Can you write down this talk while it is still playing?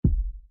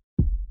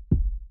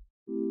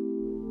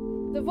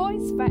The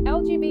voice for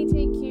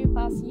LGBTQ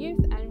plus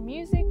youth and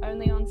music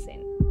only on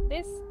SYN.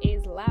 This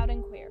is Loud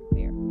and Queer.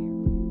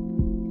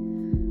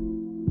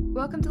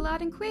 Welcome to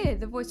Loud and Queer,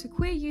 the voice for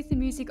queer youth and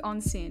music on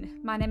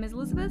SYN. My name is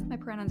Elizabeth, my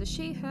pronouns are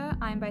she, her,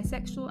 I am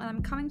bisexual, and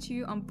I'm coming to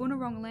you on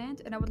Boonwurrung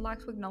land, and I would like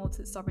to acknowledge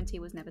that sovereignty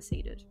was never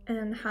ceded.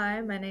 And hi,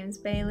 my name's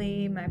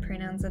Bailey, my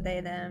pronouns are they,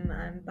 them,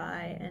 I'm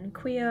bi and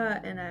queer,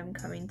 and I'm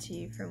coming to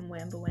you from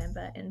Wamba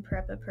Wamba in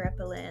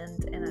Pareppa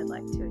land, and I'd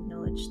like to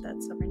acknowledge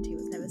that sovereignty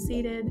was never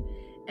ceded,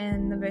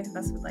 and the both of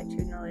us would like to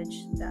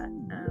acknowledge that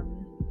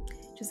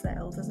just the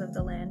elders of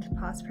the land,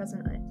 past,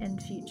 present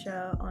and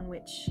future, on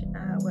which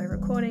we're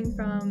recording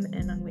from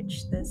and on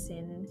which the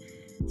SYN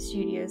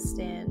studios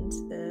stand,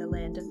 the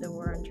land of the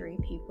Wurundjeri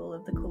people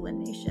of the Kulin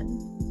Nation.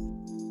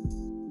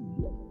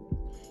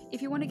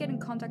 If you want to get in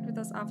contact with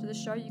us after the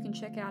show, you can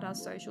check out our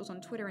socials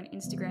on Twitter and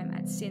Instagram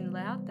at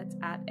SYNLoud, that's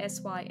at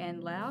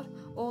SYN Loud,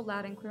 or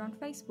Loud and Queer on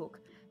Facebook.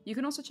 You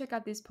can also check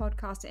out this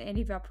podcast and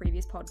any of our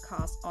previous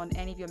podcasts on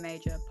any of your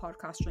major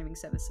podcast streaming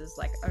services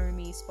like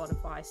Omi,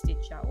 Spotify,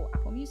 Stitcher, or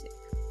Apple Music.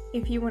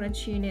 If you want to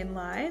tune in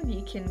live,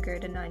 you can go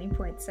to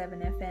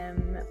 90.7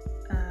 FM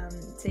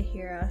to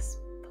hear us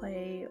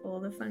play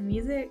all the fun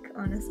music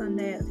on a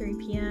Sunday at 3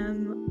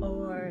 p.m.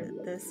 or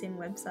the SYN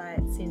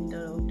website,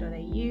 syn.org.au.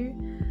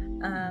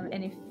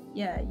 And if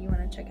you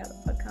want to check out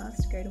the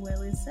podcast, go to where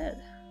Liz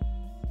said.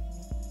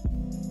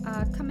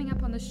 Coming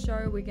up on the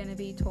show, we're going to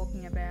be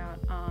talking about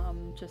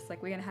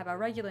we're going to have our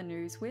regular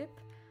news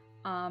whip.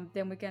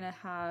 Then we're going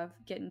to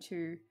get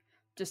into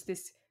just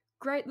this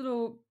great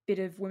little bit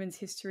of women's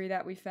history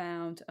that we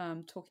found,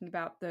 talking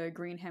about the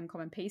Greenham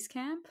Common Peace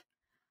Camp.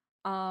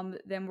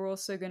 Then we're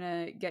also going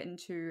to get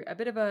into a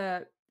bit of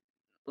a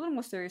little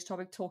more serious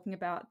topic, talking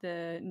about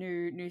the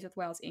new New South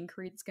Wales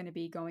inquiry that's going to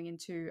be going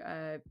into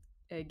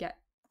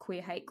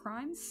queer hate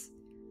crimes.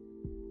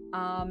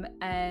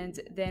 And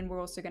then we're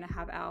also going to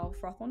have our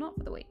froth or not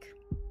for the week.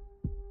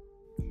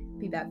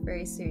 Be back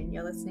very soon.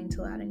 You're listening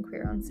to Loud and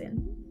Queer on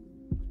SYN.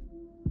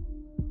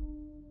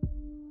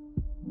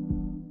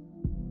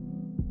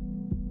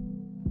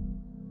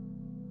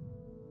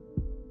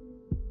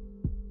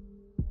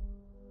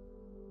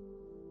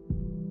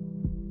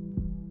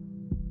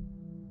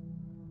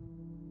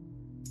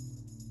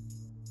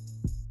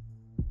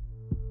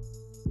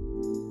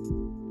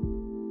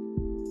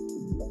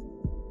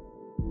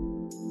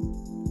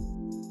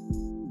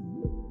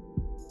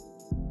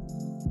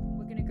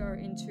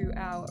 Into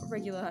our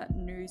regular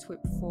news whip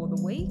for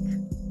the week.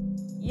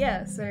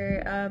 Yeah,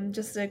 so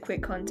just a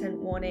quick content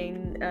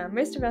warning.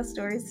 Most of our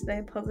stories today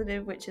are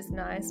positive, which is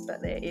nice,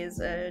 but there is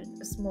a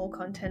small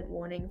content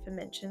warning for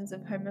mentions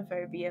of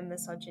homophobia,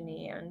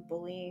 misogyny, and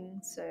bullying,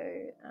 so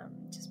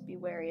just be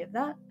wary of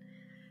that.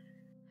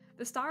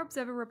 The Star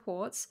Observer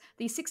reports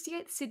the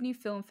 68th Sydney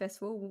Film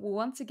Festival will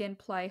once again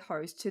play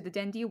host to the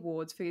Dendy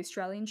Awards for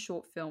Australian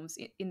short films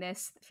in their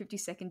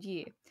 52nd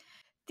year.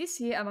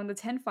 This year, among the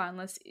 10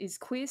 finalists is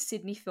queer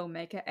Sydney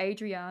filmmaker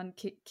Adrian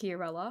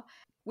Chiarella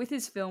with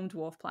his film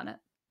Dwarf Planet.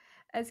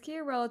 As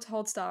Chiarella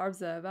told Star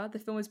Observer, the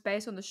film is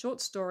based on the short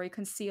story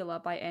Concealer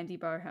by Andy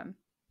Boham.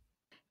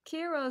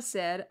 Chiarella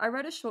said, I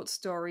read a short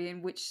story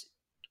which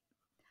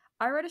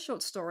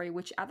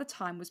at the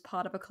time was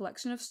part of a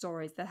collection of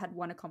stories that had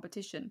won a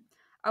competition.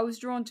 I was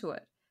drawn to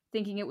it,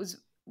 thinking it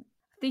was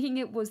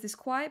this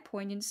quite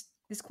poignant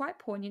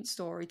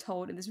story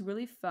told in this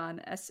really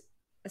fun,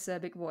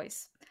 acerbic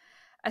voice.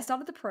 I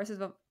started the process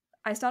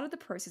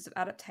of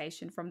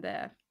adaptation from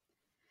there.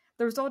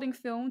 The resulting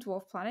film,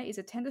 Dwarf Planet, is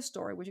a tender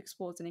story which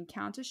explores an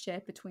encounter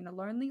shared between a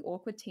lonely,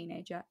 awkward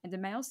teenager and a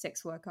male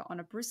sex worker on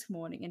a brisk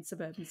morning in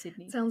suburban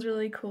Sydney. Sounds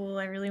really cool.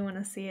 I really want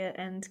to see it,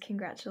 and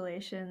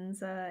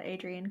congratulations,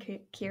 Adrian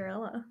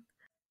Chiarella.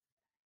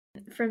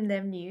 From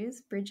Them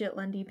News, Bridget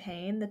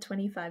Lundy-Paine, the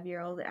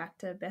 25-year-old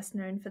actor best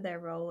known for their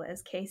role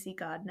as Casey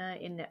Gardner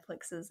in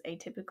Netflix's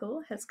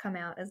Atypical, has come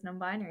out as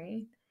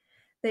non-binary.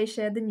 They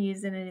shared the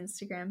news in an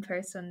Instagram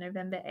post on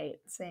November 8th,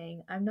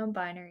 saying, I'm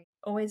non-binary,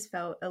 always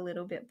felt a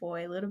little bit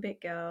boy, a little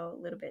bit girl,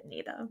 a little bit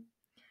neither.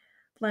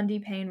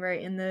 Lundy-Paine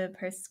wrote in the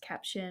post's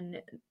caption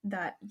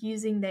that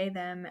using they,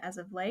 them as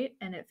of late,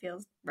 and it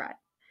feels right.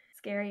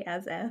 Scary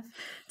as F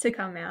to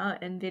come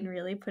out and been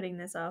really putting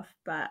this off,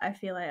 but I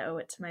feel I owe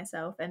it to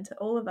myself and to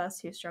all of us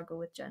who struggle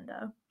with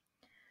gender.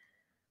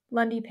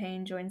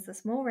 Lundy-Paine joins the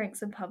small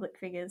ranks of public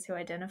figures who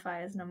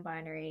identify as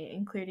non-binary,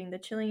 including the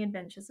chilling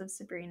adventures of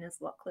Sabrina's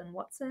Lachlan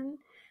Watson,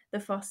 the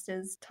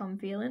Fosters' Tom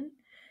Phelan,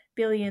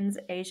 Billions'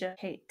 Asia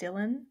Kate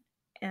Dillon,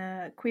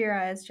 Queer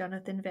Eye's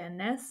Jonathan Van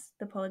Ness,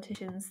 the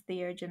politicians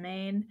Theo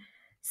Germain,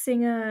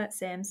 singer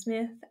Sam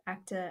Smith,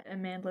 actor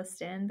Amanda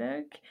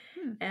Stenberg,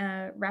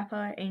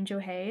 rapper Angel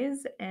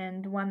Hayes,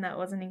 and one that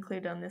wasn't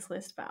included on this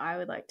list but I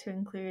would like to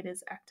include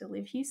is actor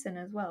Liv Hewson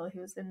as well,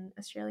 who is an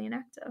Australian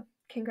actor.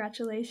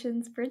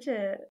 Congratulations,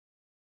 Bridget!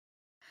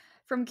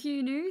 From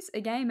Q News,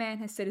 a gay man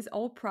has set his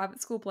old private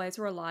school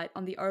blazer alight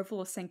on the oval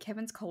of St.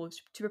 Kevin's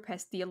College to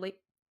protest the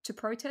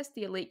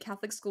elite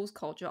Catholic school's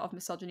culture of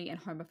misogyny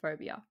and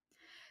homophobia.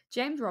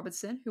 James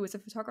Robertson, who was a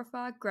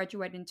photographer,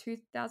 graduated in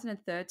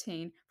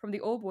 2013 from the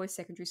all-boys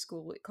secondary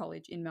school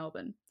college in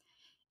Melbourne.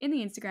 In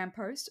the Instagram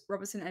post,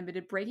 Robertson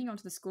admitted breaking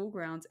onto the school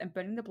grounds and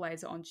burning the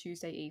blazer on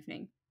Tuesday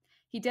evening.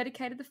 He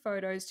dedicated the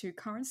photos to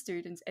current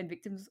students and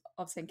victims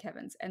of St.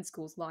 Kevin's and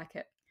schools like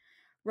it.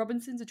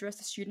 Robinson's addressed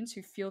the students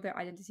who feel their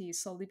identity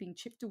is slowly being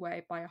chipped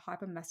away by a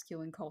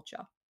hyper-masculine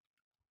culture.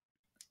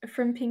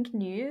 From Pink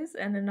News,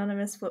 an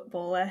anonymous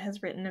footballer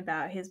has written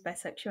about his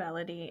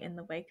bisexuality in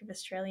the wake of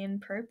Australian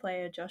pro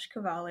player Josh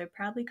Cavallo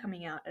proudly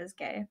coming out as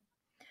gay.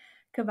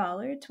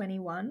 Cavallo,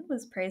 21,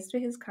 was praised for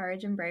his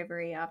courage and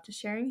bravery after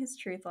sharing his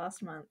truth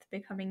last month,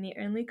 becoming the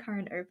only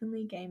current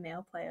openly gay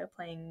male player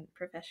playing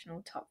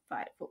professional top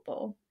flight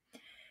football.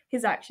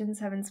 His actions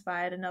have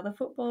inspired another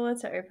footballer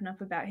to open up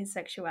about his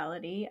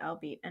sexuality,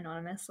 albeit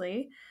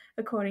anonymously,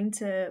 according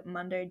to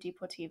Mundo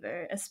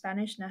Deportivo, a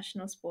Spanish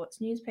national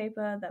sports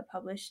newspaper that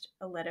published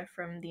a letter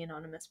from the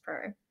anonymous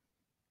pro.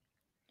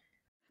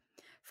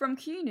 From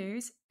Q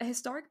News, a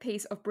historic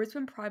piece of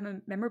Brisbane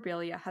Pride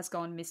memorabilia has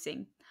gone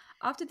missing.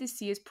 After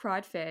this year's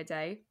Pride Fair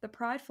Day, the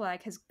Pride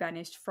flag has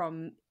vanished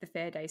from the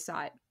Fair Day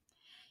site.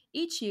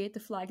 Each year,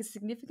 the flag is a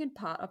significant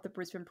part of the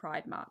Brisbane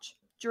Pride March.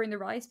 During the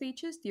rally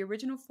speeches, the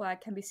original flag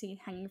can be seen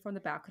hanging from the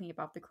balcony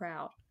above the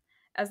crowd.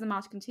 As the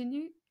march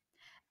commences,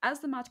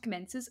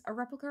 a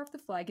replica of the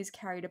flag is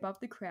carried above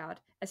the crowd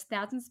as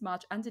thousands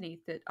march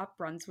underneath it up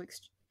Brunswick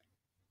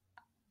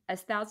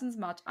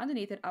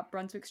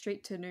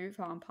Street to New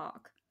Farm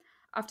Park.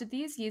 After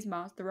this year's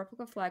march, the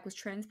replica flag was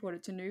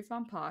transported to New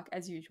Farm Park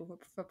as usual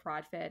for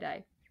Pride Fair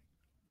Day.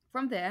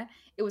 From there,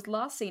 it was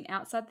last seen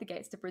outside the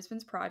gates to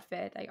Brisbane's Pride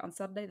Fair Day on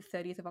Saturday the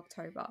 30th of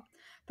October.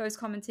 Those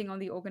commenting on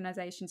the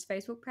organisation's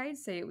Facebook page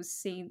say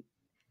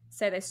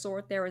they saw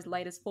it there as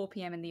late as 4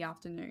 p.m. in the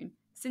afternoon.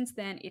 Since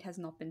then, it has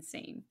not been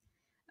seen.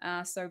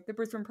 So the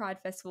Brisbane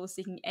Pride Festival is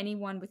seeking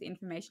anyone with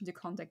information to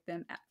contact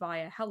them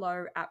via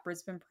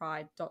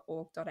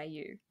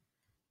hello@brisbanepride.org.au.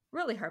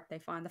 Really hope they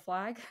find the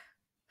flag.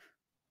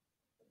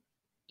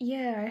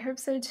 Yeah, I hope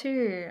so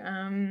too.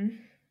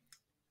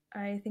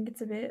 I think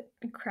it's a bit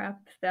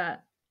crap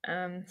that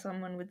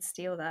someone would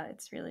steal that.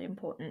 It's really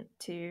important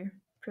to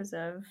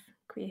preserve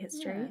queer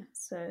history. Yeah.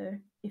 So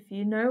if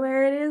you know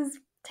where it is,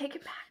 take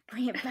it back.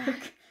 Bring it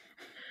back.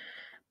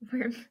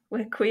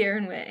 We're queer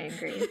and we're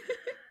angry.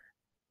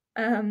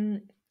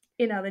 In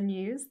other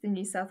news, the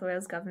New South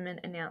Wales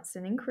government announced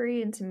an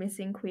inquiry into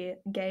missing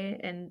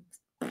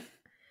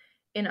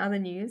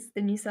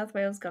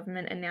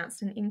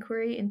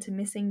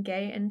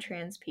gay and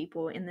trans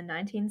people in the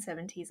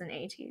 1970s and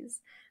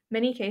 80s,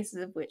 many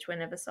cases of which were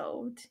never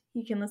solved.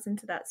 You can listen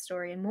to that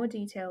story in more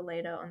detail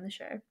later on the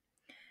show.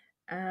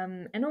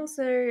 And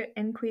also,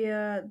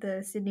 NQueer,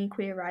 the Sydney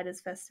Queer Writers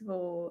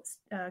Festival,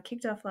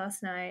 kicked off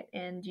last night,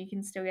 and you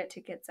can still get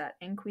tickets at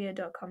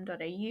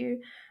nqueer.com.au.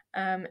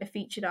 A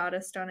featured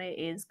artist on it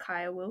is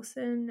Kaya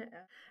Wilson,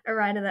 a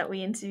writer that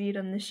we interviewed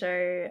on the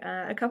show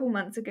a couple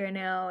months ago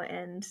now,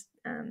 and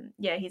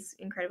he's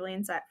incredibly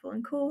insightful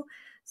and cool.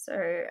 So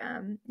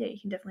you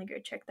can definitely go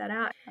check that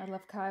out. I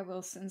love Kaya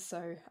Wilson,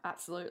 so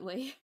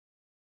absolutely.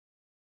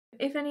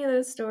 If any of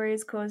those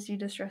stories cause you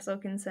distress or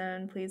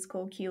concern, please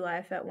call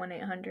Q-Life at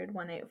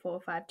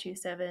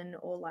 1-800-184-527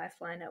 or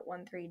Lifeline at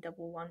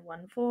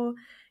 131114.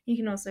 You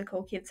can also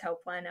call Kids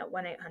Helpline at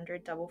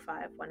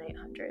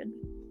 1-800-55-1800.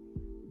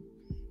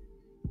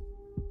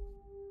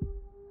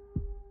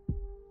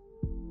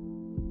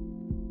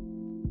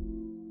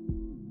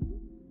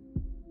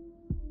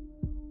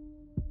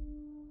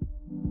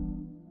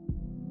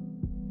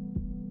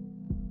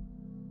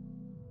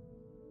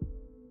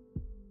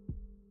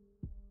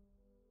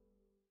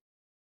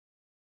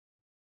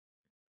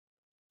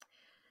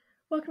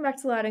 Welcome back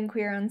to Loud and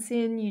Queer on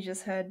Sin. You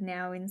just heard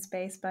Now in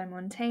Space by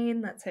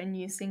Montaigne. That's her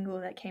new single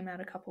that came out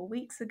a couple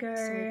weeks ago.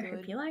 So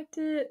Hope you liked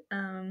it.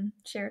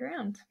 Share it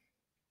around.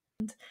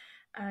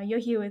 You're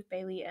here with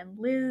Bailey and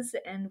Liz,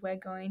 and we're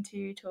going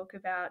to talk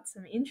about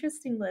some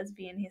interesting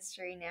lesbian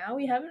history now.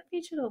 We haven't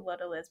featured a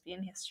lot of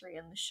lesbian history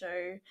on the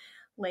show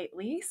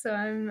lately, so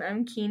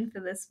I'm keen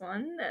for this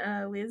one.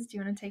 Liz, do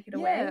you want to take it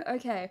away? Yeah,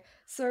 okay.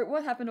 So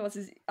what happened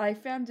is I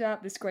found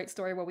out this great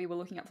story while we were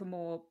looking up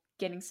for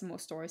getting some more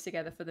stories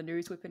together for the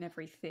news whip and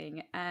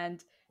everything.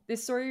 And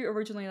this story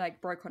originally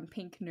broke on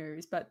Pink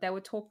News, but they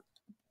would talk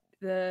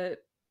the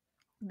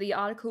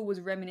article was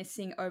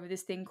reminiscing over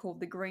this thing called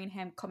the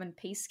Greenham Common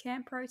Peace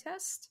Camp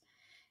protest.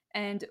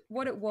 And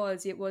what it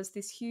was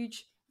this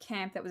huge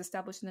camp that was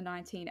established in the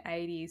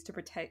 1980s to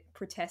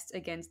protest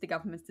against the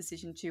government's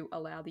decision to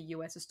allow the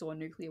US to store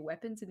nuclear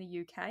weapons in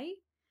the UK.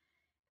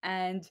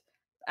 And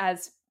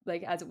as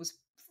it was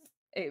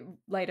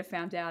later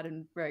found out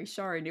and very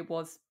shown, it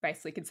was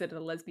basically considered a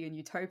lesbian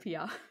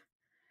utopia.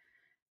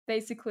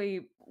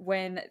 Basically,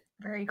 when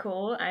very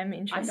cool, I'm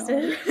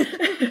interested.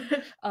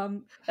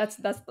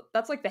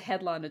 That's like the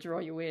headline to draw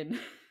you in.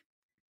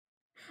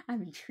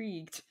 I'm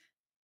intrigued.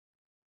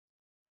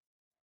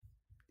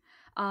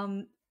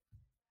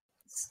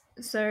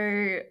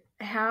 So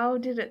how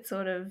did it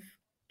sort of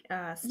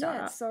start?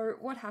 Yeah, so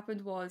what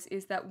happened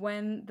is that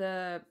when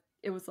the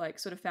it was like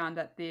sort of found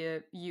that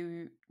the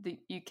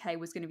UK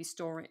was going to be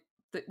storing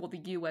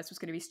the US was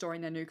going to be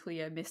storing their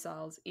nuclear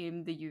missiles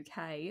in the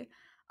UK.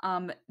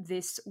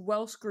 This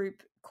Welsh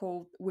group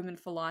called Women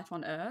for Life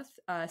on Earth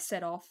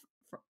set off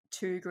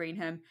to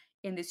Greenham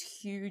in this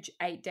huge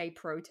 8-day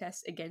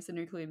protest against the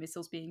nuclear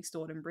missiles being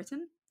stored in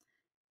Britain.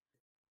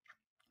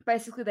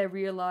 Basically, they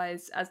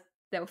realised as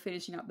they were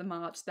finishing up the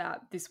march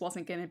that this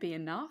wasn't going to be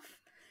enough.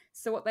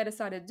 So what they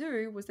decided to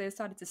do was they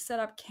decided to set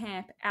up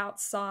camp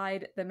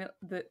outside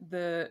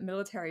the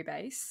military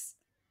base,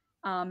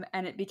 and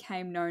it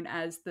became known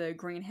as the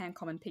Greenham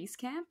Common Peace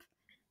Camp.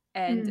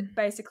 And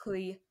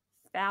basically,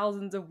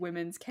 thousands of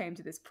women came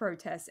to this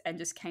protest and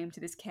just came to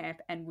this camp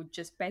and would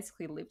just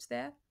basically lived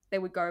there. They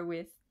would go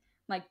with,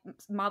 like,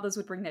 mothers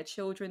would bring their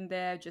children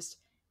there, just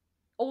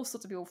all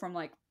sorts of people from,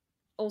 like,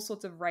 all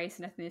sorts of race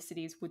and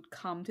ethnicities would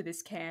come to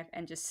this camp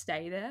and just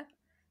stay there,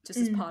 just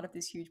as part of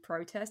this huge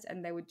protest.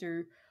 And they would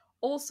do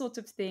all sorts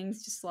of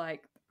things, just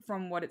like,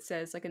 from what it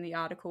says, like in the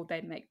article,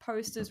 they'd make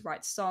posters,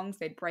 write songs,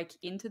 they'd break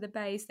into the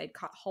base, they'd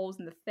cut holes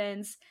in the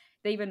fence.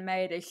 They even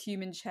made a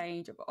human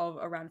chain of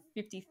around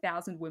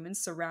 50,000 women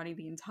surrounding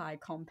the entire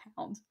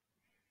compound.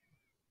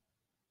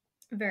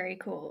 Very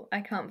cool. I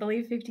can't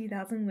believe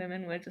 50,000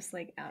 women were just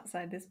like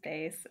outside this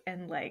base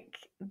and like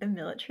the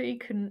military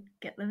couldn't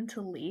get them to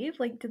leave.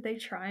 Like, did they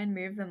try and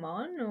move them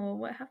on or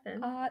what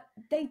happened?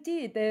 They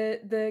did.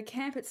 The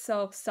camp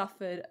itself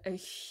suffered a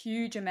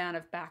huge amount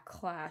of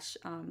backlash.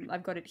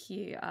 I've got it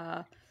here.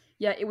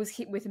 It was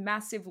hit with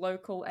massive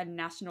local and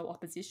national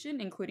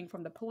opposition, including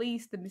from the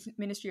police, the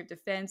Ministry of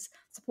Defense,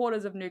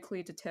 supporters of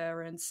nuclear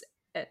deterrence,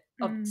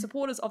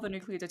 supporters of the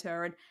nuclear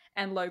deterrent,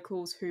 and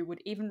locals who would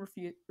even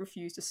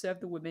refuse to serve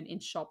the women in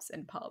shops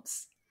and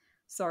pubs.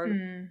 So,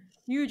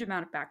 huge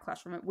amount of backlash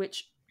from it,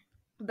 which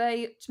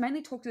they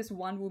mainly talked to this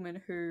one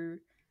woman who,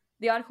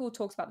 the article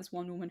talks about this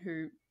one woman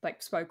who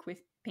like spoke with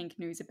Pink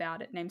News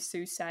about it, named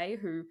Sue Say,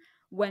 who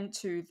went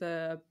to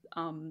the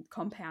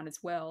compound as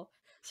well.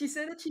 She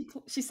said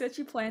that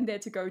she planned there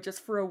to go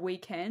just for a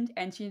weekend,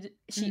 and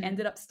she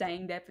ended up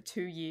staying there for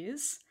 2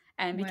 years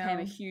and became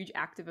a huge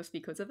activist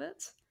because of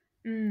it.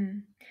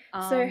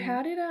 So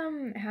how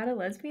did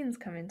lesbians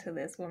come into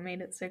this? What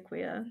made it so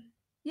queer?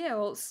 Yeah,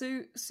 well,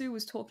 Sue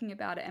was talking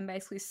about it and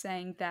basically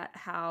saying that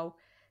how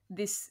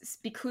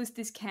because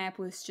this camp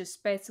was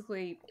just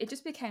basically, it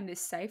just became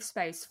this safe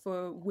space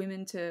for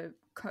women to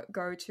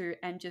go to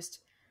and just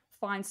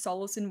find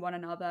solace in one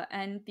another.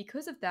 And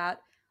because of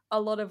that, a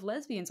lot of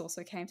lesbians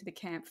also came to the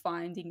camp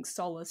finding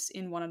solace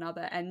in one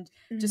another and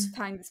just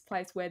finding this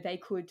place where they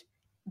could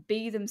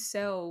be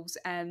themselves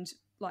and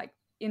like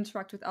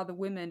interact with other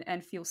women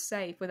and feel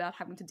safe without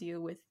having to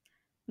deal with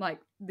like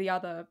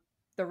the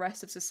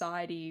rest of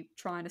society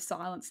trying to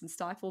silence and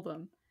stifle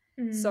them.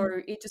 So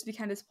it just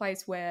became this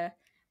place where,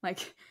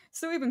 like,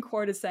 Sue even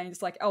quoted saying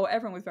just like, oh,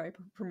 everyone was very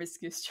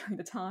promiscuous during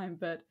the time,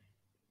 but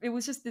it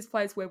was just this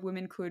place where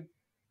women could,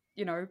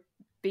 you know,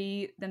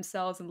 be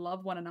themselves and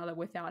love one another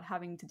without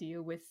having to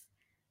deal with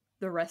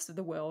the rest of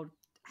the world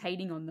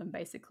hating on them,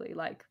 basically.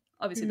 Like,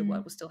 obviously the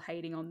world was still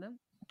hating on them.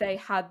 They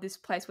had this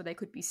place where they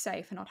could be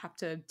safe and not have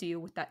to deal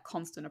with that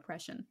constant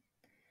oppression.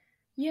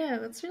 Yeah,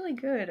 that's really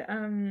good.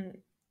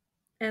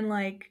 And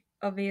like,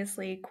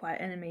 obviously quite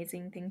an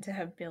amazing thing to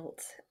have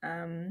built.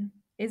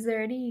 Is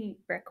there any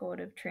record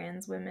of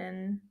trans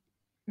women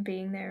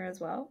being there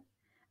as well?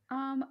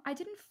 I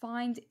didn't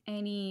find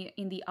any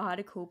in the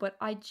article, but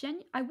I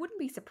wouldn't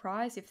be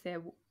surprised I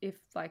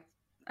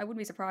wouldn't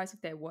be surprised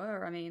if there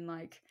were. I mean,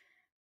 like,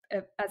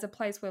 as a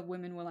place where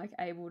women were like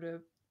able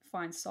to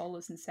find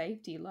solace and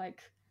safety,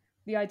 like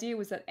the idea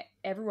was that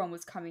everyone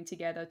was coming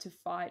together to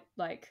fight,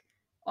 like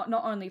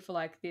not only for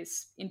like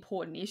this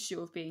important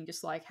issue of being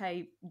just like,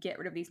 hey, get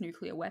rid of these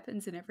nuclear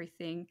weapons and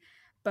everything,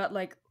 but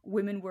like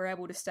women were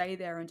able to stay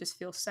there and just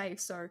feel safe.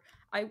 So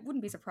I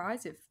wouldn't be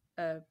surprised if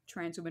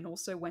trans women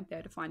also went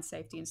there to find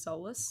safety and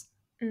solace.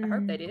 I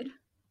hope they did.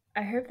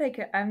 I hope they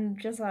could. I'm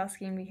just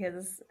asking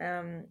because,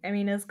 I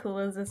mean, as cool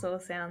as this all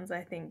sounds,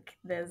 I think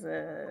there's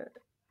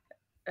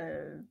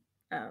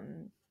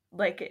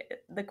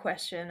like the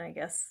question, I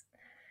guess,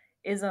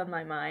 is on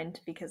my mind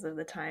because of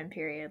the time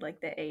period,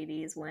 like the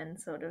 80s, when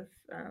sort of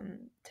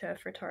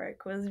TERF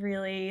rhetoric was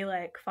really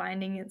like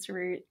finding its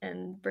root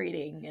and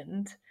breeding.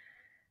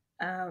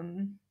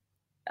 And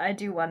I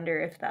do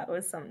wonder if that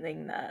was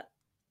something that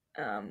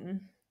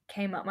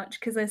came up much,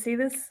 because I see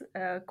this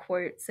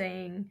quote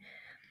saying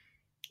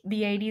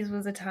the 80s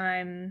was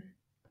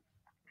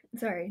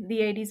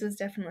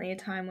definitely a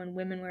time when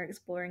women were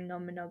exploring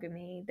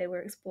non-monogamy. They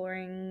were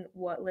exploring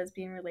what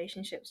lesbian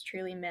relationships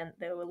truly meant.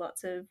 There were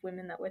lots of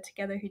women that were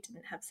together who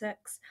didn't have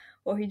sex,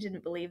 or who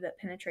didn't believe that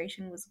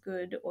penetration was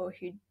good, or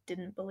who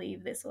didn't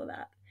believe this or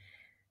that.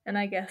 And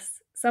I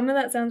guess some of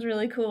that sounds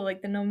really cool,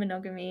 like the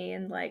non-monogamy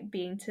and like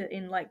being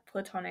in like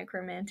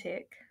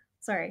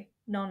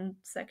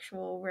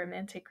non-sexual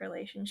romantic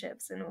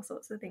relationships and all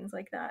sorts of things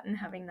like that, and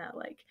having that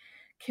like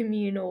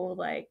communal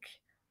like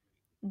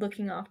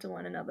looking after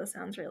one another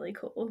sounds really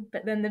cool.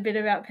 But then the bit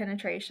about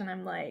penetration,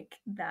 I'm like,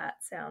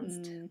 that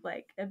sounds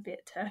like a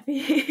bit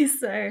turfy.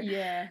 So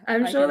Yeah,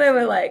 I'm I sure can there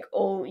were see like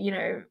all, you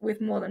know,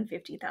 with more than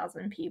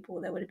 50,000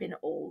 people, there would have been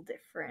all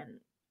different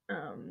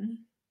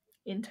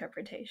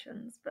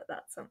interpretations. But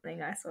that's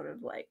something I sort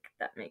of like,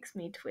 that makes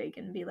me twig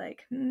and be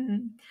like,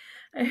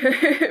 I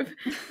hope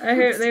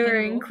they were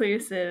Understandable.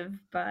 inclusive.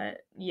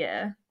 But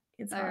yeah,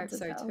 it's I hard hope to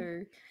so tell.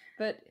 too.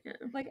 But Yeah.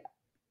 like,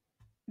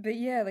 but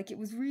yeah, like it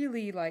was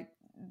really like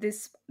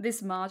this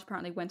march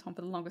apparently went on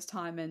for the longest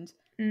time, and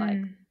like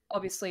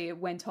obviously it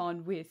went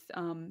on with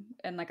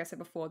and like I said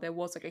before, there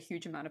was like a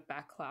huge amount of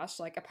backlash.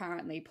 Like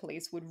apparently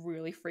police would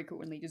really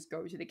frequently just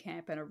go to the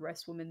camp and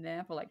arrest women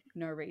there for like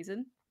no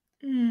reason.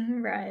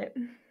 Right.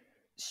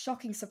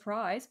 Shocking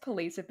surprise,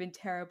 police have been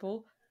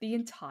terrible the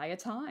entire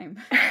time.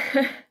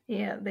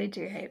 Yeah, they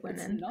do hate It's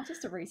women. not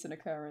just a recent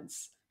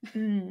occurrence.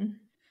 Mm.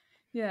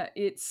 Yeah,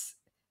 it's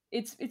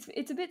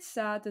a bit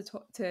sad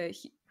to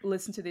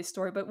listen to this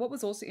story, but what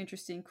was also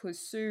interesting because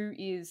Sue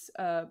is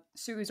a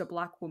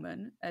black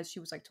woman, as she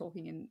was like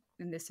talking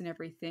in this and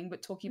everything,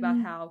 but talking about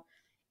how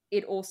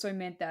it also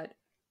meant that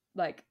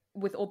like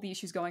with all the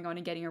issues going on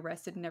and getting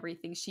arrested and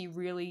everything, she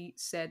really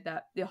said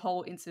that the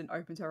whole incident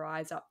opened her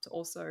eyes up to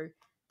also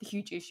the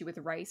huge issue with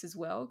race as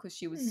well, because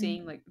she was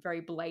seeing like very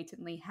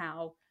blatantly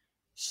how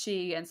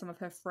she and some of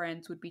her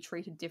friends would be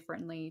treated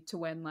differently to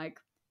when like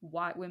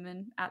white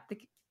women at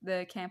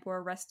the camp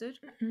were arrested.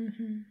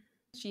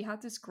 She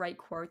had this great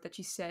quote that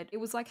she said it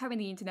was like having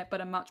the internet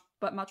but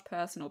much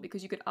personal,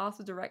 because you could ask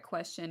a direct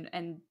question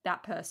and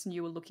that person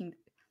you were looking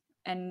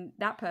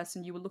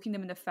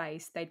them in the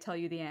face, they'd tell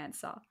you the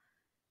answer.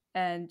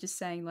 And just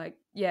saying like,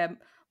 yeah,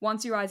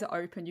 once your eyes are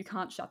open, you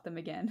can't shut them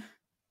again.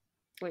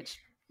 Which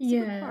is a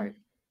good quote.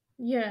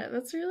 Yeah,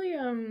 that's really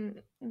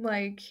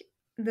like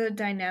the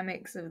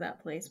dynamics of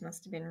that place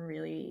must have been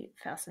really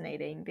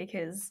fascinating,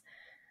 because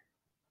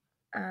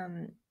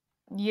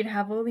you'd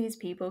have all these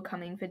people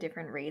coming for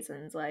different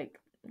reasons, like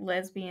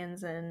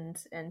lesbians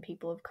and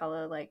people of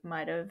color like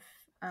might have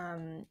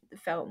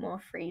felt more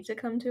free to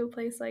come to a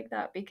place like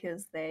that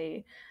because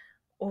they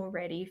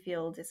already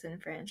feel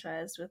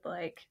disenfranchised with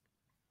like,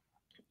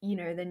 you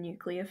know, the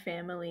nuclear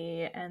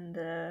family and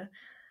the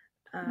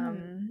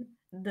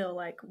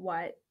like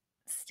white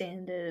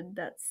standard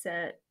that's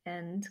set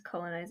and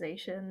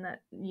colonization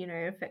that, you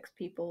know, affects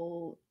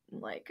people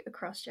like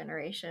across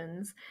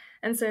generations.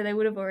 And so they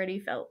would have already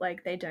felt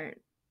like they don't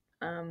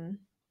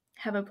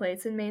have a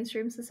place in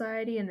mainstream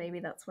society, and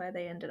maybe that's why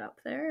they ended up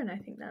there. And I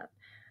think that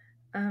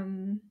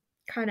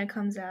kind of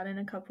comes out in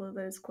a couple of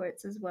those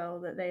quotes as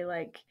well, that they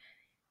like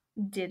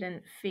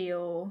didn't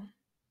feel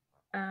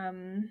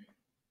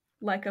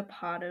like a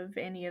part of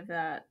any of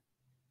that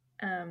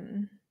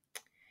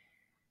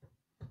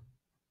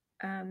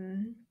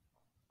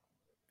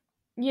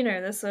you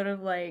know, the sort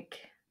of like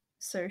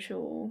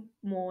social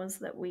mores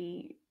that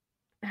we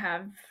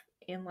have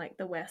in like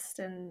the West,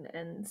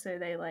 and so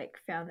they like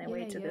found their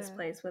way to this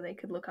place where they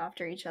could look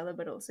after each other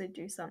but also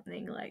do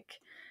something like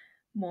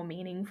more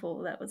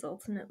meaningful that was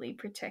ultimately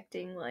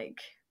protecting, like,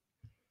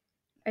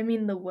 I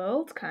mean, the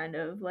world, kind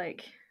of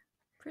like,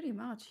 Pretty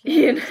much, yeah.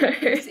 you know,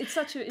 it's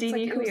such a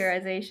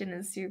denuclearization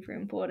is super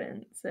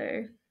important.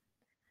 So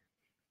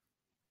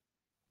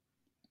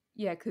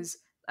yeah, because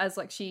as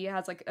like she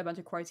has like a bunch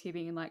of quotes here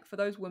being like, for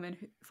those women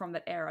from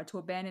that era to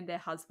abandon their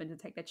husband and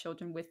take their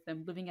children with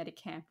them, living at a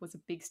camp was a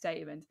big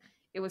statement.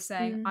 It was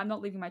saying, I'm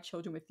not leaving my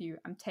children with you,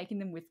 I'm taking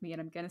them with me, and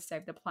I'm going to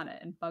save the planet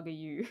and bugger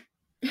you.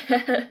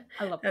 I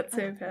love that's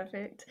so that.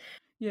 perfect.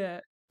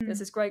 Yeah, there's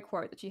this great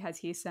quote that she has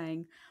here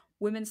saying,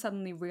 women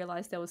suddenly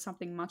realized there was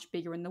something much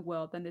bigger in the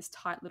world than this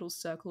tight little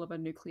circle of a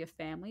nuclear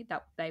family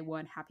that they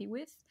weren't happy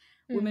with.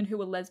 Women who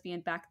were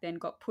lesbian back then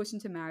got pushed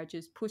into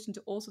marriages, pushed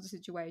into all sorts of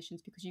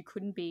situations because you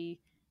couldn't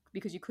be,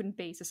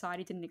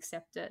 society didn't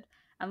accept it.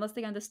 Unless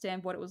they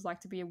understand what it was like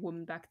to be a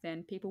woman back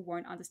then, people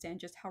won't understand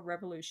just how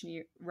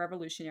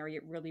revolutionary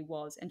it really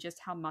was, and just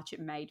how much it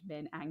made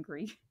men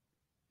angry.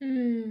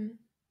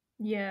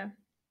 Yeah.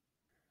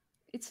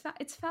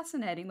 It's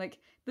fascinating. Like,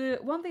 the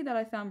one thing that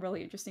I found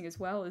really interesting as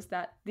well is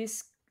that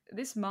this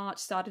march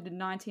started in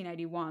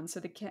 1981,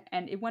 so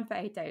and it went for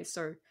 8 days.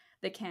 So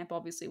the camp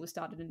obviously was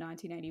started in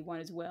 1981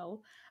 as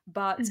well.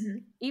 But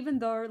even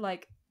though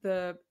like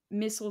the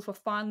missiles were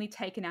finally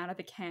taken out of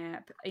the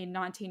camp in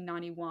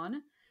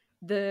 1991,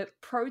 the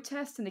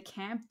protest in the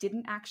camp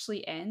didn't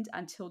actually end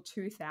until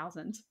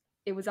 2000.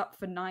 It was up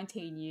for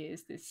 19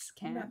 years, this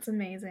camp. That's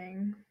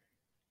amazing.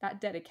 That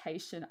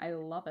dedication, I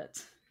love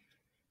it.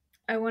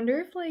 I wonder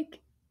if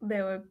like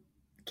there were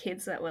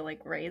kids that were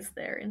like raised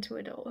there into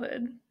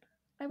adulthood.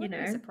 I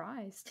wouldn't be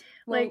surprised.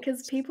 Like,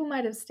 because people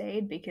might have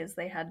stayed because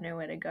they had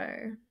nowhere to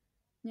go.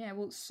 Yeah,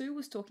 well, Sue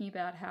was talking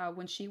about how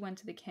when she went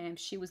to the camp,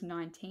 she was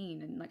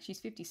 19, and like she's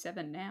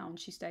 57 now, and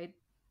she stayed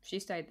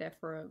there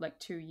for like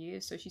 2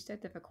 years, so she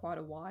stayed there for quite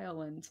a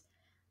while, and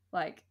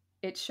like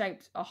it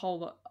shaped a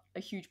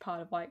huge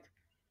part of like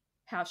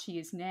how she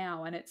is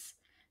now. And it's,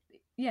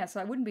 yeah, so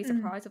I wouldn't be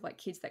surprised if like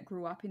kids that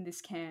grew up in this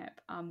camp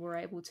were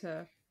able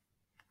to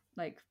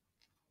like,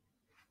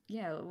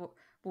 yeah,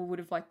 would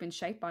have like been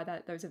shaped by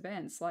those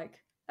events.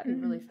 Like that'd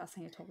be really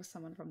fascinating to talk with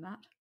someone from that.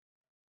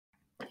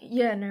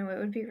 Yeah, no, it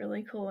would be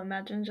really cool.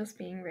 Imagine just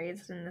being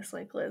raised in this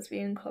like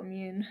lesbian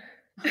commune.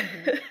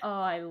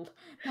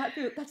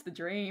 That's the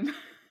dream.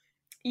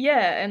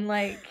 Yeah, and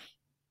like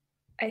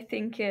I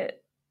think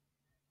it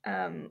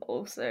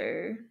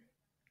also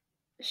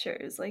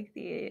shows like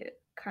the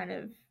kind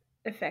of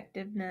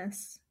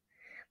effectiveness.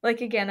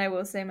 Like again, I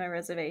will say my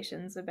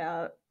reservations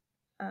about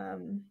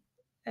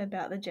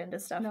the gender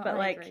stuff, No, but I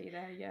like agree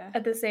there, yeah.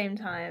 at the same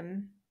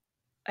time,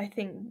 I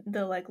think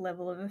the like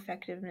level of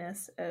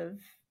effectiveness of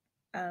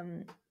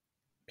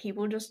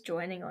people just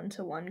joining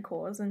onto one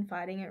cause and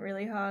fighting it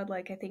really hard.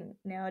 Like I think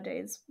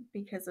nowadays,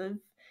 because of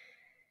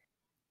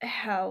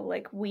how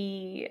like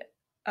we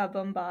are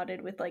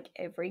bombarded with like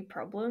every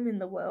problem in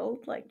the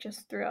world, like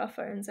just through our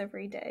phones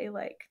every day,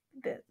 like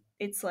that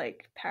it's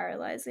like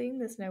paralyzing.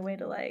 There's no way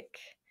to like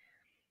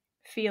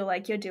feel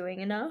like you're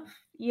doing enough.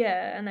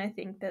 Yeah, and I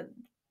think that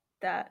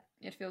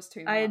it feels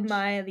too much. I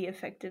admire the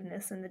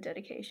effectiveness and the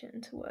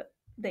dedication to what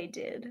they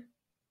did.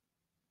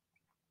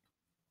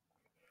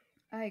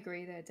 I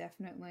agree there,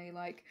 definitely.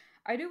 Like,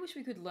 I do wish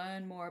we could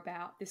learn more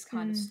about this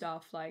kind of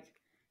stuff, like,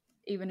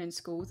 even in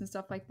schools and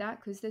stuff like that,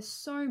 because there's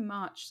so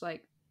much,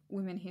 like,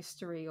 women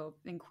history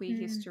and queer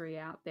history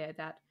out there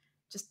that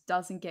just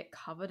doesn't get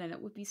covered, and it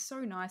would be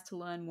so nice to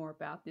learn more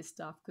about this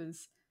stuff,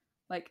 because,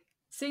 like,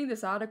 seeing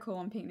this article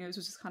on Pink News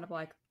was just kind of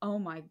like, oh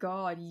my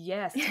god,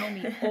 yes, tell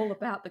me all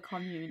about the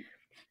commune.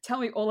 Tell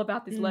me all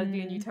about this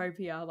lesbian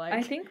utopia. Like,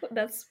 I think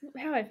that's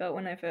how I felt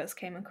when I first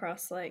came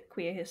across like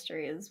queer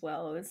history as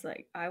well. It was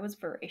like I was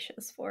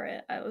voracious for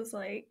it. I was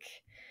like,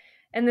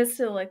 and there's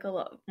still like a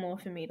lot more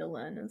for me to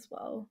learn as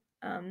well.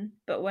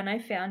 But when I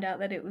found out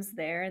that it was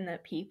there and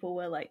that people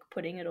were like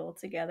putting it all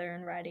together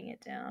and writing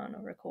it down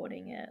or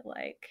recording it,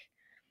 like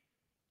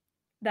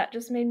that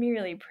just made me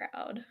really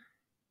proud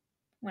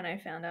when I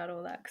found out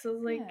all that, because I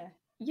was like,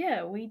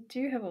 yeah, we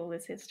do have all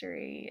this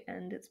history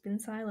and it's been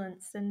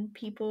silenced and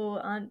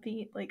people are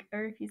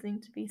refusing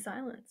to be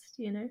silenced,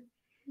 you know?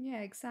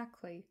 Yeah,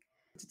 exactly.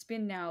 It's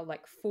been now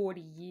like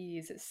 40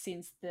 years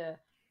since the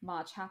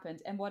march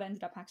happened, and what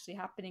ended up actually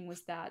happening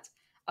was that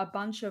a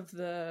bunch of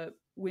the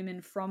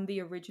women from the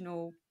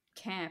original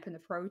camp and the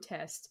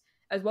protest,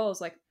 as well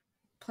as like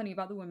plenty of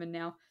other women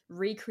now,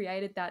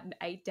 recreated that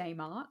 8-day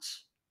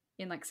march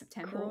in like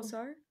September or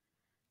so.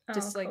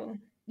 Just cool.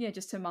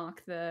 Just to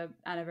mark the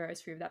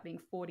anniversary of that being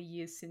 40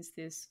 years since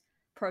this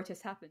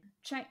protest happened.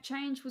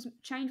 Change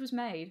was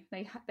made.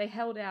 They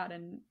held out,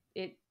 and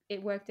it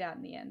worked out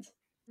in the end.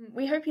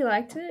 We hope you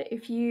liked it.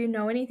 If you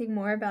know anything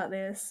more about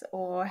this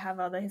or have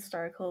other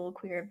historical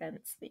queer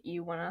events that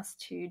you want us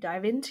to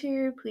dive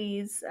into,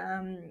 please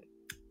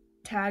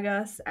tag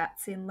us at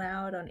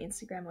SynLoud on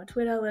Instagram or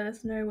Twitter. Let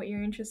us know what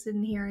you're interested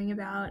in hearing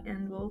about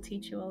and we'll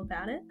teach you all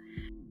about it.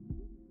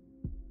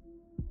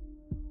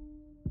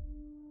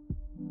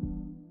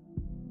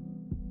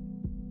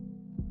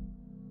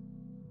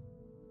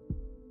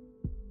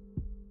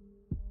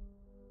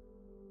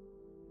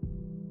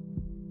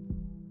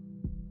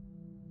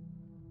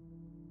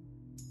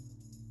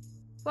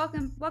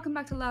 Welcome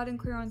back to Loud and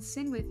Queer on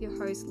SYN with your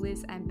hosts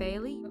Liz and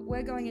Bailey.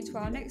 We're going into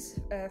our next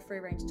free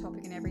range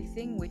topic and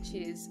everything, which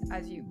is,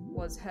 as you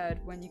was heard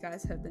when you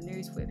guys heard the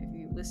news whip, if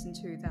you listened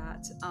to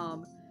that,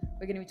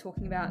 we're going to be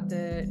talking about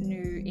the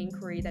new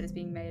inquiry that is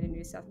being made in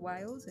New South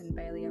Wales. And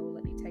Bailey, I will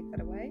let you take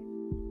that away.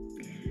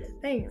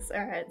 Thanks.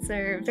 All right,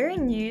 so very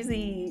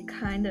newsy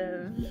kind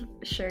of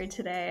show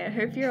today. I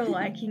hope you're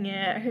liking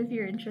it. I hope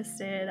you're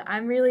interested.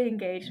 I'm really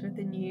engaged with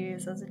the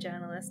news as a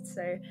journalist,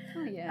 so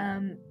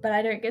but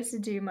I don't get to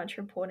do much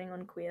reporting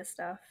on queer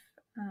stuff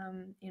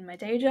in my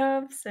day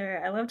job, so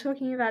I love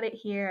talking about it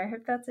here. I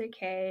hope that's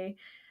okay.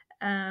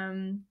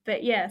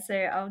 But yeah, so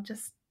I'll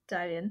just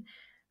dive in.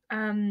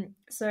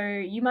 So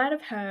you might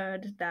have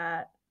heard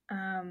that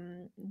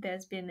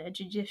there's been a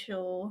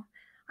judicial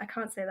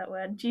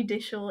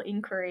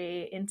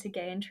inquiry into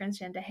gay and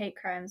transgender hate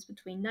crimes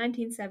between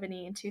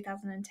 1970 and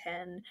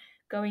 2010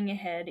 going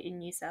ahead in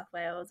New South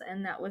Wales,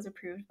 and that was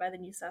approved by the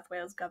New South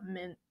Wales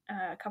government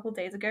a couple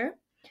days ago.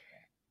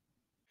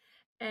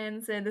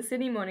 And so the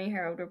Sydney Morning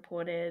Herald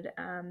reported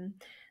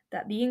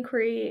that the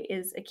inquiry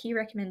is a key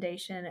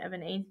recommendation of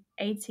an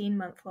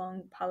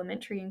 18-month-long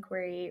parliamentary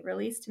inquiry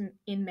released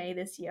in May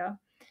this year.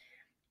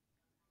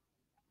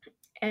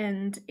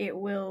 And it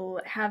will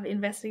have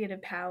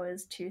investigative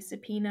powers to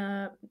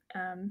subpoena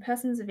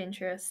persons of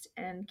interest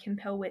and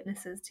compel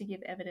witnesses to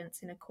give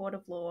evidence in a court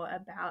of law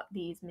about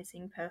these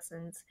missing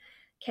persons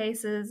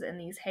cases and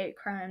these hate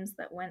crimes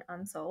that went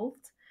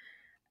unsolved.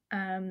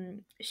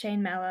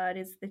 Shane Mallard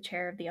is the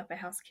chair of the Upper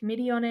House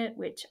Committee on it,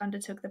 which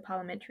undertook the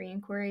parliamentary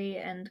inquiry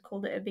and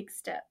called it a big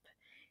step.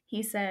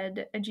 He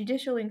said, a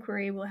judicial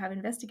inquiry will have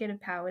investigative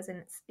powers in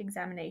its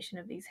examination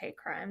of these hate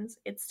crimes.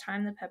 It's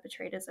time the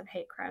perpetrators of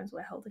hate crimes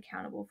were held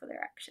accountable for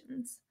their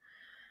actions.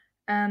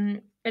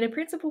 And a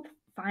principal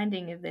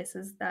finding of this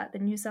is that the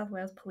New South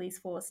Wales Police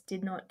Force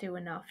did not do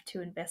enough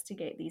to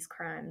investigate these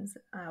crimes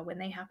when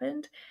they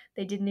happened.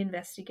 They didn't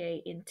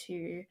investigate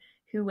into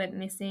who went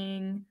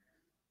missing,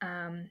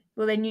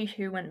 well, they knew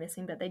who went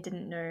missing, but they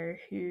didn't know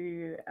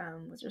who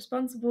was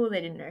responsible.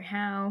 They didn't know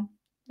how.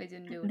 They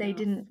didn't do They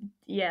enough.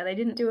 they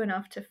didn't do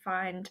enough to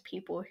find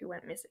people who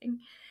went missing.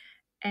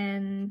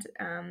 And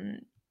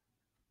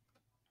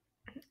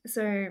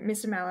so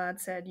Mr. Mallard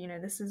said,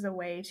 this is a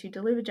way to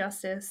deliver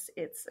justice.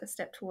 It's a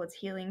step towards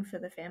healing for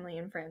the family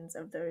and friends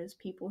of those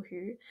people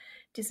who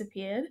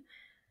disappeared.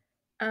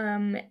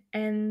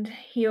 And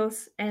he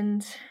also,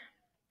 and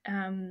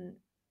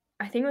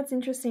I think what's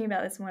interesting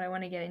about this and what I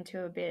want to get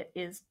into a bit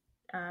is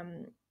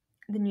the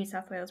New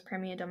South Wales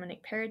Premier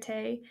Dominic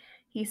Perrottet.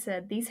 He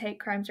said, these hate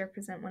crimes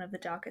represent one of the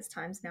darkest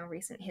times in our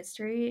recent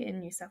history in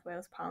New South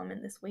Wales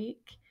Parliament this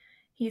week.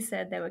 He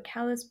said they were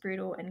callous,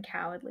 brutal, and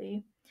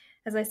cowardly.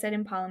 As I said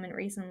in Parliament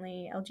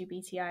recently,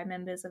 LGBTI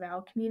members of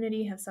our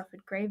community have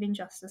suffered grave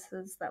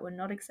injustices that were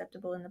not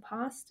acceptable in the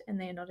past, and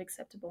they are not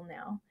acceptable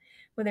now.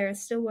 Where there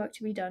is still work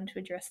to be done to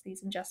address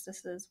these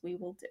injustices, we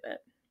will do it.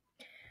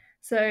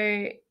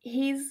 So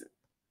he's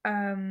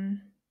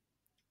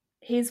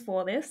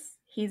for this.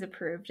 He's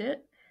approved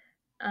it,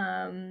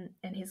 and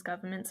his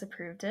government's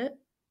approved it.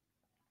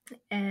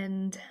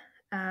 And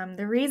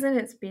the reason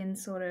it's been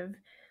sort of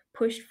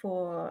pushed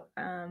for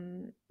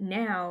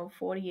now,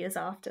 40 years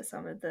after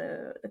some of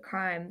the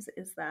crimes,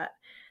 is that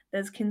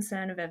there's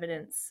concern of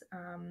evidence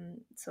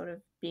sort of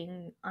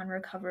being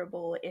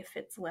unrecoverable if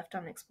it's left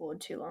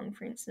unexplored too long.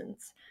 For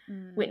instance,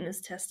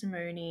 witness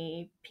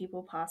testimony,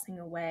 people passing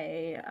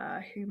away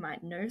who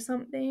might know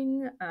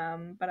something,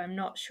 but I'm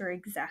not sure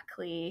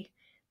exactly.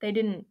 They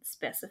didn't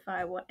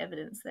specify what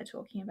evidence they're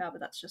talking about,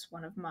 but that's just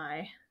one of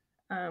my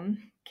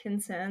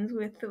concerns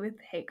with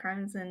hate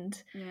crimes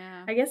and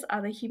I guess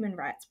other human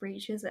rights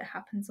breaches. It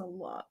happens a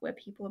lot where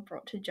people are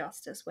brought to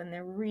justice when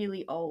they're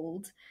really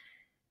old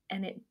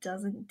and it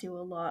doesn't do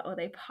a lot, or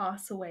they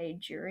pass away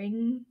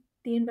during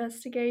the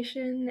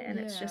investigation and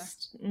it's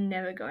just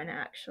never going to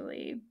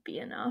actually be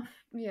enough.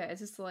 Yeah,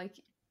 it's just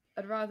like,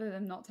 I'd rather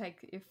them not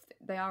take, if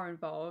they are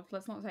involved,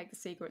 let's not take the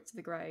secret to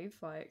the grave.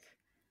 Like,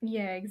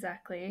 yeah,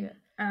 exactly.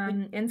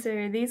 And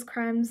so these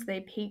crimes, they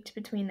peaked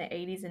between the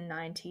 80s and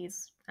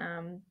 90s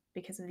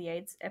because of the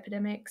AIDS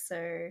epidemic.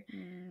 So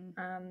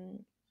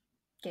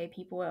gay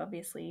people were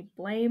obviously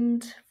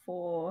blamed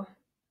for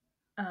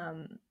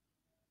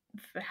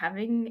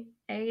having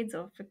AIDS,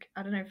 or for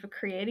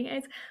creating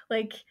AIDS.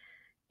 Like,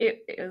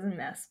 it was a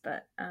mess.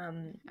 But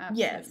so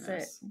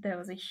there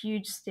was a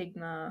huge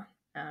stigma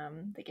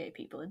that gay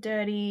people are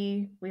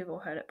dirty. We've all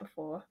heard it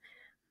before.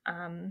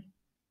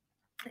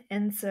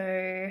 And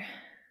so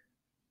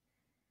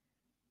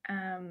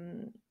a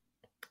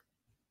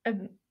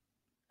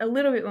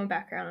little bit more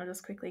background I'll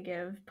just quickly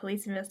give.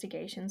 Police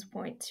investigations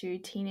point to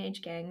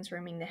teenage gangs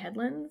roaming the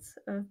headlands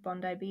of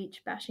Bondi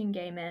Beach, bashing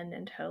gay men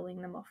and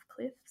hurling them off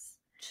cliffs.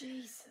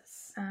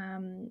 Jesus.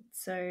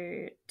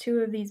 So 2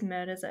 of these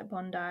murders at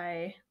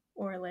Bondi,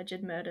 or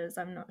alleged murders,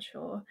 I'm not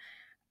sure,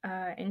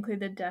 include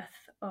the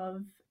death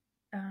of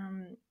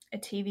a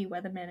TV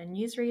weatherman and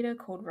newsreader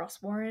called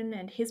Ross Warren,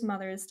 and his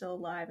mother is still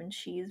alive and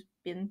she's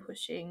been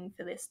pushing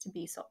for this to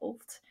be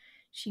solved.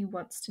 She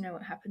wants to know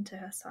what happened to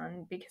her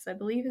son because I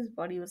believe his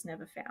body was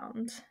never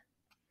found.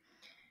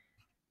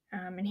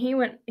 And he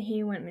went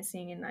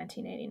missing in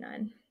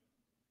 1989.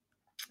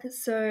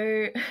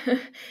 So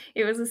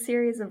it was a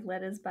series of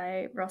letters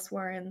by Ross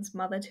Warren's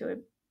mother to a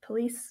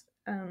police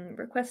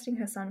requesting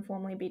her son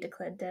formally be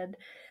declared dead.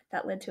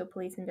 That led to a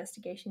police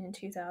investigation in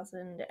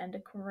 2000 and a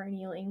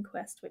coronial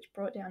inquest which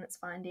brought down its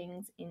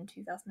findings in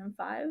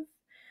 2005.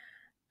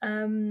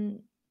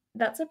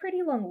 That's a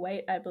pretty long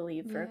wait, I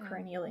believe, for a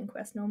coronial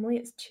inquest. Normally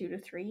it's 2 to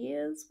 3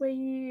 years where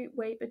you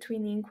wait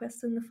between the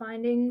inquest and the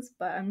findings,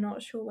 but I'm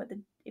not sure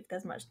if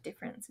there's much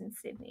difference in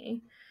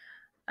Sydney.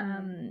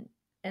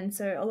 And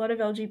so a lot of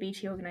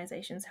LGBT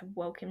organisations have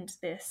welcomed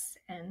this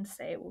and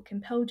say it will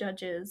compel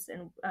judges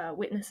and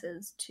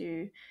witnesses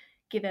to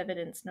give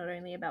evidence not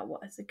only about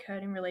what has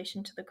occurred in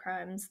relation to the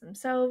crimes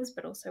themselves,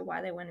 but also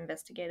why they weren't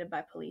investigated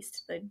by police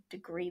to the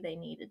degree they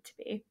needed to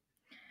be.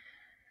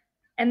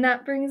 And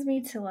that brings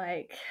me to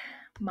like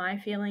my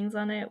feelings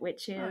on it,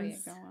 which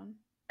is go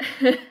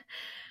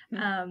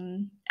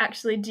on.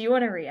 Actually, do you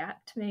want to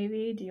react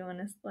maybe? Do you want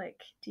to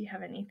do you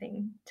have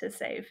anything to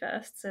say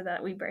first so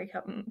that we break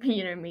up,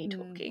 me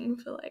talking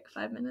for like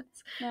 5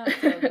 minutes? No,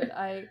 it's all good.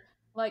 I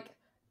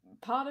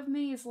part of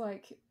me is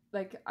like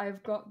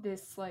I've got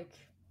this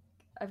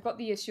I've got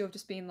the issue of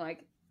just being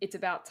like, it's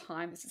about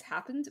time this has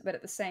happened, but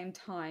at the same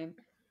time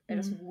I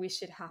just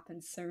wish it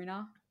happened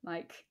sooner.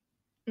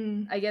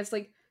 I guess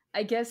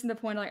in the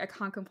point, I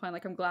can't complain.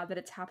 I'm glad that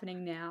it's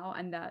happening now,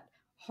 and that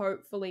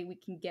hopefully we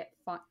can get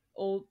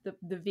all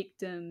the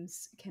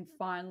victims can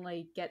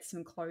finally get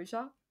some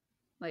closure.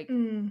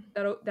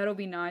 That'll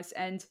be nice.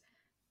 And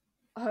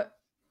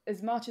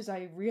as much as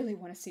I really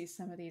want to see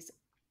some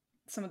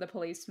of the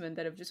policemen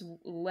that have just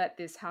let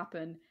this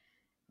happen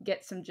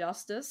get some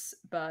justice,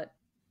 but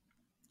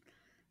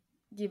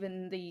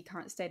given the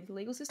current state of the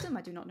legal system,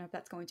 I do not know if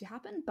that's going to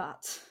happen.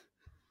 But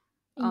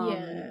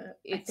I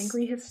think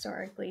we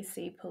historically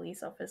see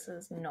police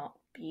officers not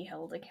be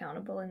held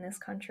accountable in this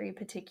country,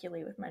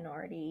 particularly with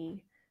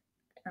minority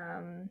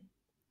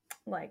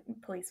like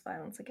police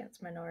violence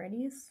against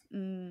minorities.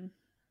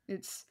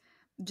 It's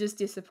just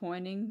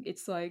disappointing.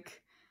 It's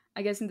like,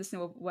 I guess in the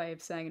simple way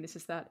of saying it, it's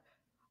just that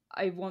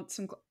I want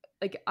some,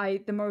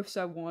 the most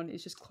I want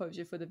is just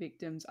closure for the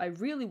victims. I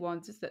really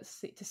want to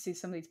see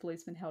some of these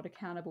policemen held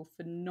accountable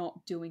for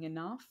not doing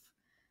enough,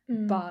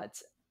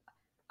 but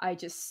I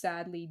just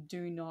sadly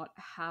do not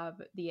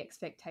have the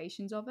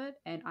expectations of it,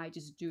 and I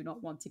just do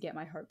not want to get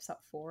my hopes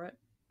up for it.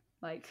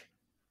 Like,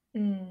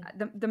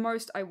 the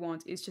most I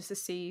want is just to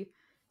see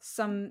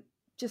some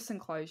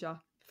closure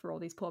for all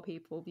these poor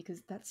people,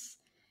 because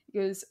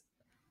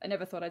I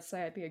never thought I'd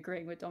say I'd be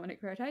agreeing with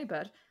Dominic Perrottet,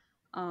 but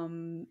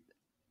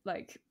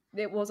like,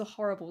 it was a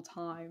horrible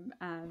time,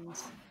 and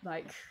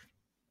like,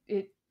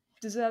 it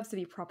deserves to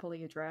be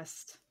properly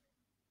addressed.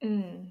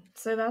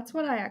 So that's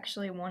what I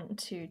actually want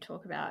to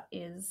talk about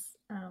is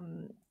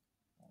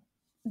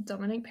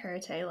Dominic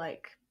Perrottet,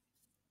 like,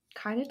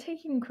 kind of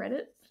taking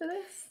credit for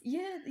this.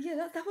 Yeah,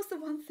 that was the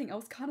one thing. I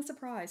was kind of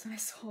surprised when I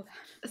saw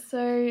that.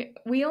 So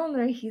we all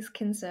know he's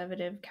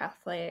conservative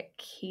Catholic.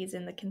 He's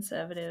in the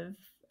conservative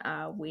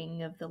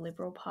wing of the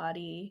Liberal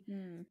Party.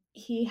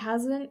 He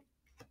hasn't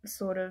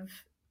sort of,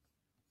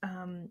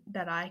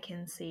 that I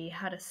can see,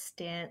 had a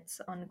stance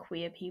on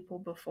queer people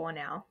before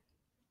now.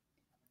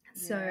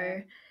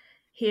 So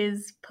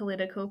his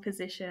political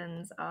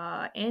positions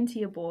are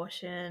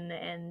anti-abortion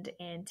and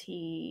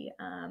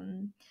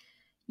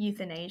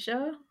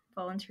anti-euthanasia,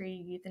 voluntary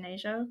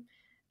euthanasia,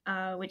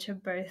 which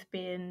have both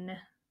been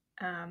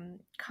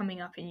coming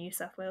up in New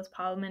South Wales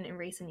Parliament in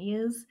recent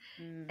years.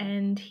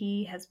 And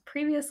he has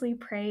previously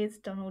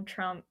praised Donald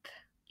Trump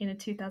in a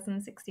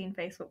 2016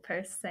 Facebook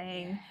post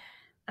saying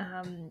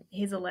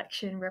his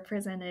election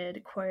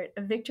represented, quote,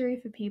 a victory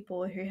for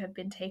people who have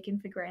been taken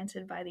for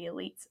granted by the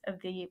elites of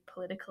the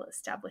political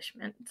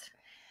establishment,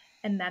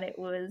 and that it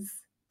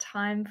was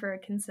time for a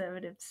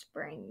conservative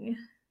spring,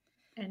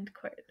 end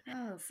quote.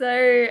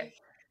 So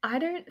I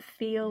don't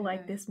feel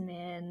like this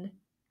man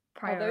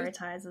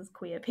prioritizes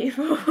queer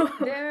people.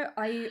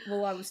 I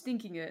was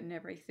thinking it and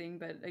everything,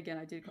 but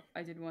again,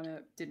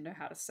 didn't know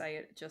how to say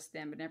it just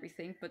then and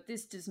everything. But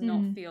this does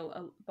not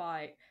feel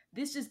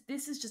this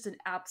is just an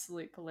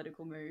absolute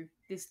political move.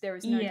 There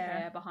is no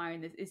care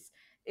behind this.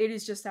 It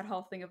is just that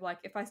whole thing of like,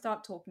 if I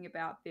start talking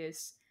about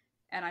this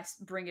and I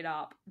bring it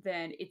up,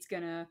 then it's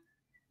gonna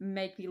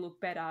make me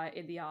look better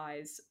in the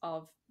eyes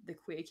of the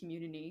queer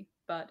community.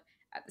 But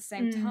at the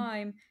same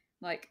time,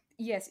 like,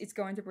 yes, it's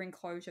going to bring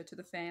closure to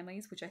the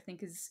families, which I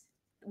think is,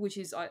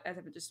 as I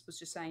was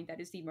just saying, that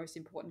is the most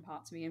important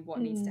part to me, and what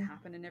needs to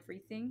happen and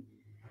everything.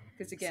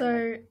 Because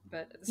again,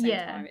 but at the same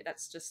time,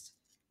 that's just,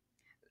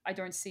 I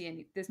don't see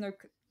any. There's no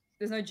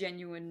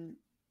genuine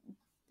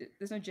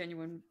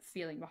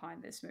feeling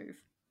behind this move.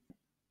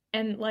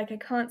 And like, I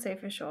can't say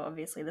for sure.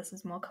 Obviously, this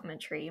is more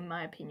commentary, in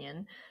my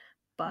opinion,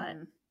 but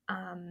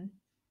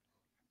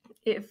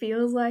it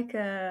feels like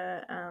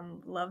a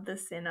love the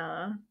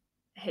sinner,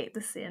 hate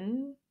the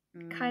sin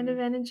kind of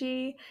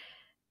energy.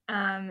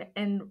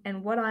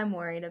 And what I'm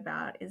worried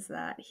about is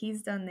that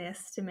he's done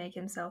this to make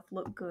himself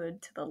look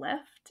good to the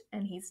left,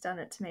 and he's done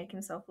it to make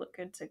himself look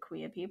good to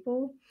queer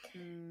people,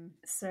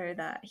 so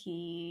that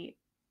he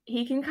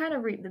can kind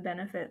of reap the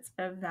benefits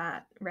of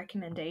that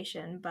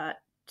recommendation.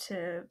 But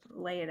to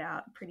lay it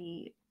out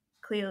pretty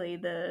clearly,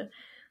 the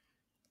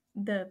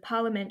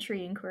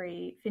parliamentary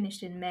inquiry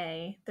finished in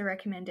May. The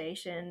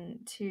recommendation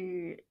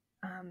to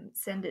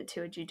send it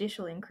to a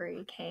judicial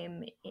inquiry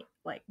came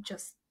like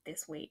just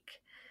this week.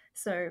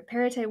 So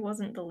Perrottet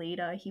wasn't the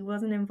leader. He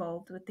wasn't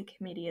involved with the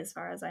committee as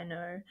far as I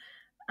know.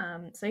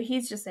 So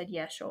he's just said,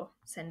 yeah, sure,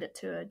 send it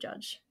to a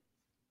judge.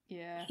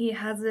 Yeah. He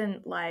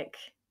hasn't like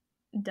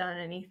done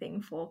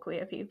anything for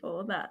queer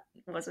people. That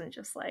wasn't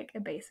just like a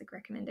basic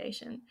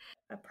recommendation.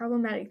 A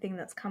problematic thing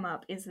that's come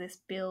up is this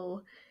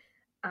bill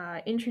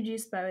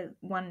introduced by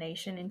One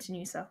Nation into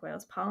New South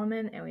Wales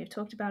Parliament, and we've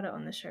talked about it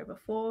on the show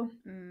before.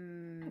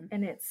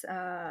 And it's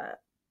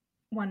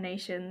One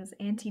Nation's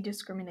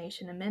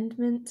Anti-Discrimination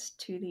Amendment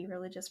to the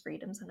Religious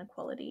Freedoms and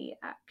Equality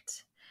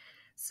Act.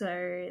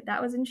 So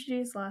that was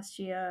introduced last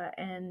year,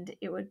 and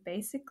it would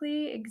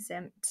basically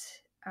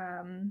exempt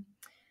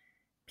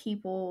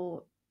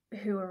people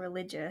who are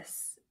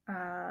religious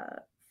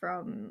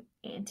from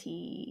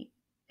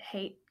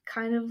anti-hate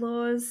kind of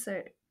laws.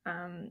 So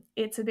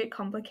it's a bit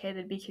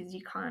complicated because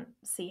you can't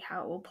see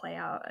how it will play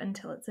out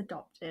until it's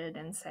adopted,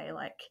 and say,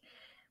 like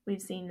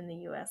we've seen in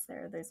the US,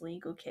 there are those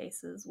legal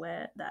cases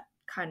where that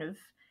kind of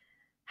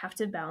have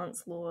to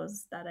balance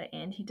laws that are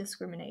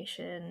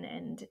anti-discrimination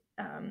and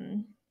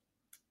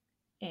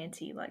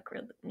anti, like,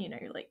 you know,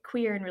 like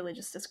queer and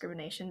religious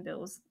discrimination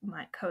bills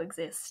might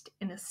coexist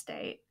in a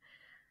state,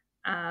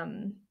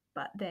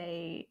 but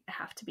they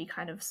have to be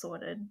kind of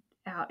sorted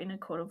out in a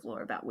court of law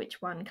about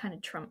which one kind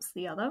of trumps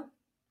the other.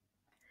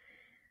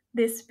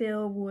 This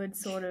bill would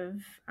sort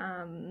of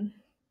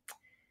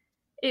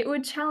it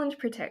would challenge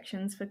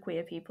protections for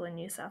queer people in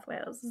New South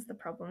Wales is the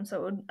problem. So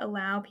it would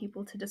allow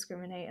people to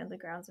discriminate on the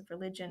grounds of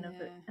religion,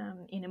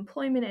 in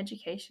employment,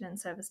 education, and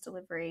service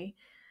delivery.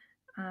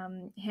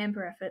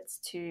 hamper efforts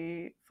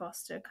to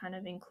foster kind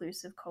of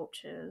inclusive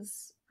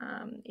cultures.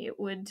 It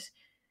would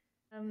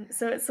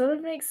so it sort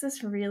of makes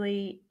this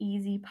really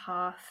easy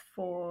path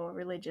for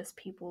religious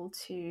people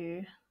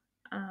to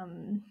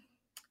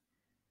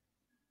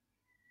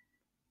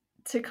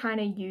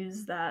kind of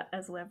use that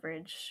as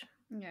leverage.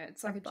 Yeah,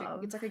 it's like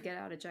it's like a get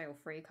out of jail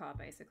free card,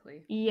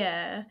 basically.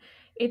 Yeah,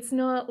 it's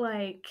not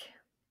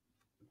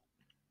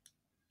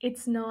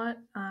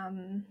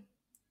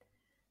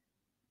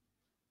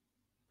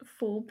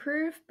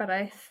foolproof, but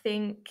I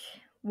think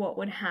what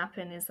would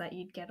happen is that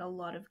you'd get a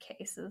lot of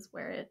cases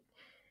where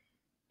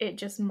it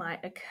just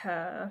might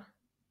occur,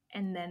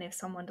 and then if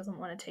someone doesn't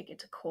want to take it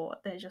to court,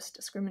 they're just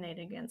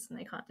discriminated against and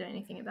they can't do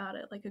anything about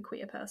it, like a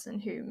queer person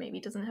who maybe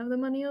doesn't have the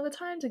money or the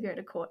time to go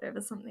to court over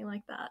something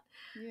like that.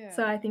 Yeah.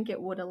 So I think it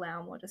would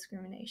allow more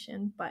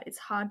discrimination, but it's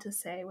hard to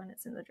say when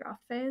it's in the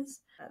draft phase.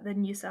 The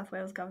New South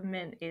Wales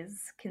government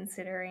is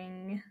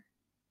considering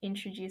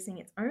introducing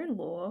its own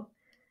law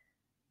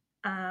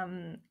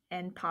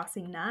and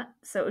passing that.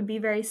 So it would be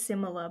very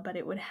similar, but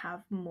it would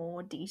have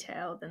more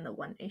detail than the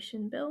One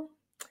Nation bill.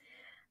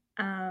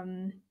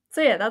 So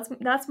yeah,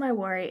 that's my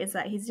worry, is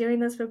that he's doing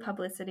this for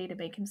publicity to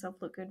make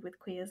himself look good with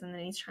queers, and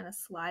then he's trying to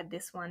slide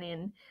this one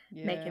in,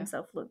 make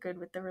himself look good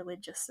with the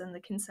religious and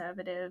the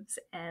conservatives,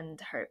 and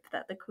hope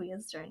that the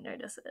queers don't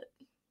notice it.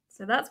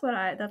 So that's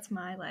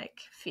my like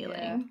feeling.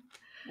 Yeah.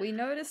 We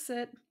notice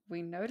it,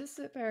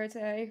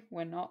 Verite.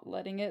 We're not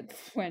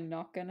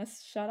gonna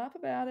shut up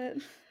about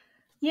it.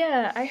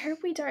 Yeah, I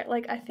hope we don't.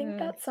 Like, I think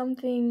that's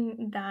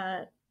something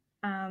that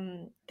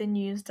the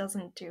news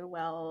doesn't do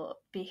well,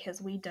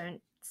 because we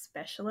don't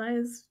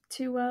specialize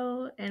too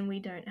well, and we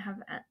don't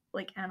have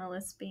like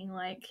analysts being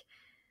like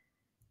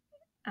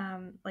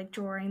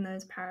drawing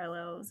those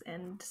parallels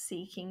and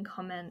seeking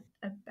comment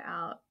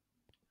about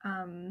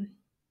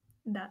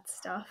that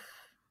stuff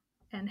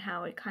and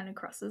how it kind of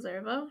crosses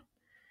over.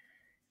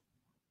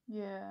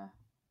 Yeah,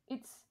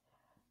 it's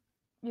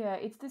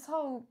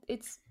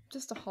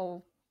just a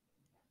whole.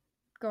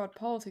 God,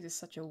 politics is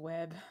such a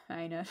web,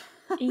 ain't it?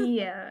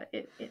 Yeah,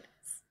 it is.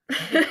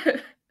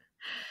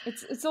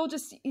 It's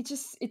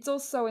all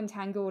so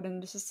entangled,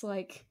 and it's just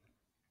like,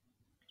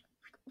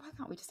 why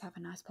can't we just have a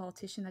nice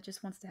politician that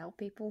just wants to help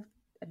people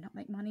and not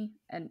make money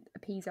and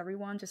appease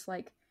everyone? Just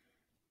like,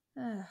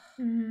 God,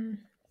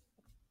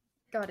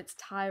 it's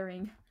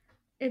tiring.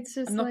 It's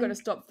just I'm not going to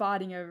stop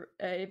fighting over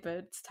it, but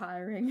it's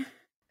tiring.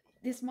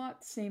 This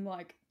might seem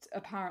like,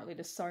 apparently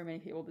to so many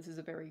people, this is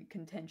a very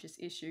contentious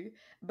issue,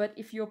 but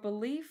if your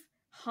belief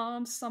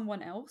harms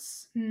someone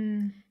else,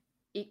 it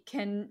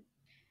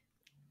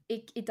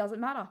doesn't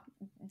matter.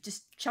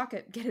 Just chuck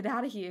it, get it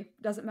out of here.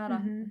 Doesn't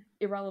matter.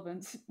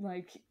 Irrelevant.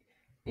 Like,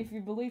 if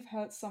your belief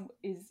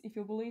if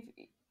your belief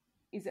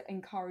is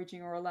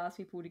encouraging or allows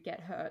people to get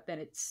hurt,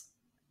 then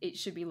it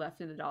should be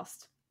left in the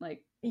dust.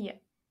 Like, yeah,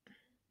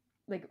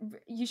 like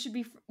you should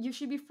be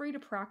free to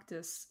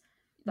practice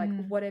like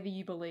whatever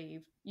you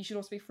believe. You should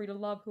also be free to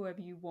love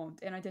whoever you want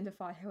and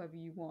identify however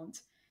you want.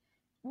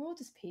 We're all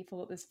just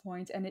people at this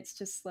point, and it's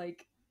just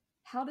like,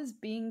 how does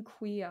being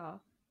queer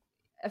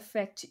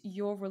affect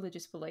your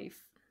religious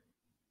belief?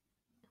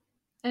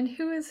 And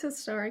who is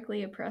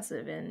historically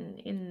oppressive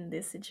in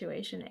this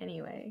situation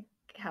anyway?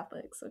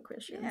 Catholics or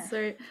Christians? Yeah.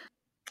 So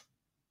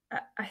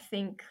I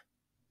think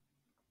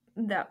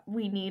that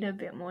we need a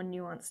bit more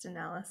nuanced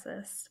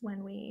analysis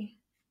when we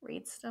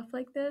read stuff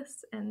like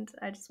this, and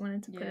I just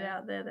wanted to put it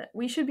out there that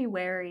we should be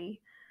wary.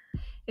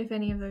 If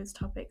any of those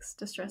topics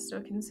distressed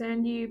or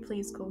concerned you,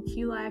 please call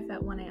QLife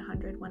at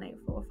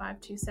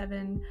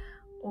 1-800-184-527,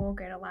 or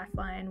go to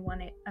Lifeline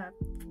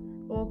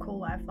or call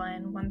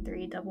Lifeline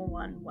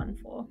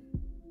 131114.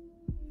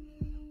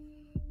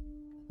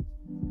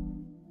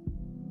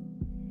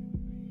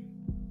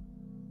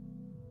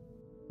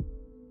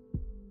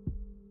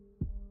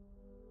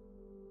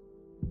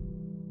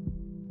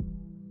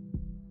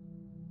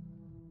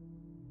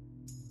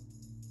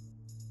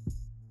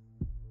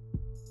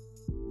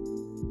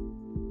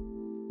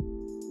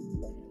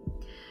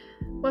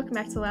 Welcome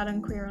back to Loud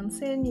and Queer on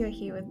SYN. You're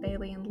here with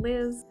Bailey and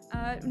Liz.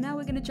 Now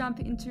we're going to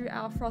jump into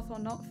our froth or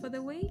not for the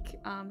week.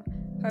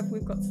 Hope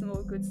we've got some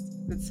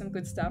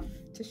good stuff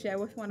to share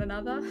with one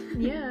another.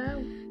 Yeah.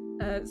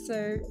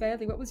 So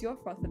Bailey, what was your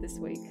froth for this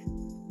week?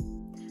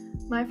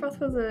 My froth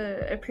was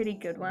a pretty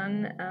good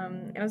one.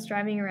 I was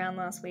driving around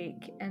last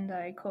week and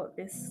I caught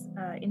this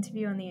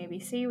interview on the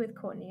ABC with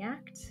Courtney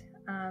Act.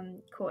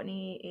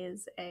 Courtney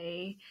is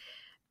a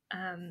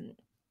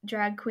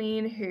drag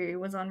queen who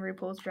was on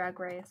RuPaul's Drag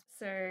Race.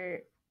 So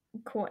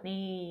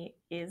Courtney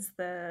is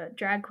the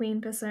drag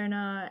queen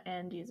persona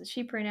and uses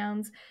she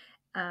pronouns,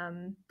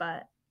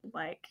 but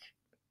like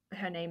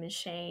her name is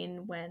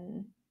Shane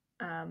when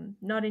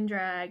not in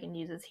drag, and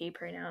uses he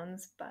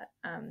pronouns, but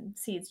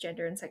sees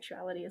gender and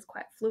sexuality as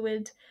quite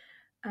fluid.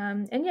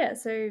 And yeah,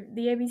 so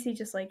the ABC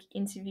just like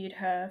interviewed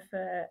her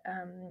for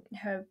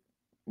her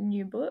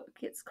new book.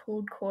 It's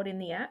called Caught in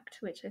the Act,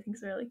 which I think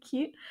is really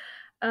cute.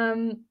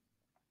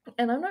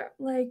 And I'm not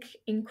like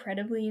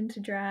incredibly into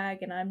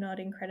drag, and I'm not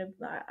incredible.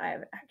 I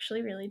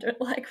actually really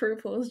don't like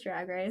RuPaul's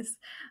Drag Race,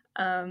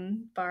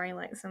 barring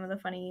like some of the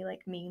funny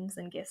like memes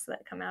and gifs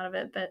that come out of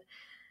it. But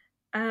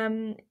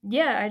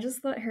yeah, I just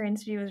thought her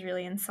interview was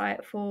really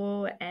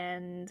insightful,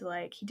 and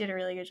like he did a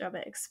really good job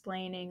at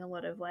explaining a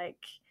lot of like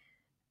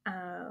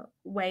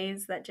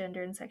ways that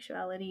gender and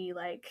sexuality,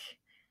 like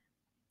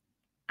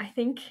I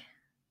think,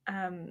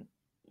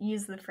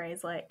 use the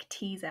phrase like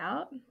tease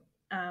out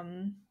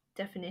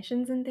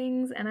definitions and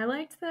things. And I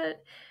liked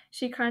that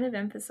she kind of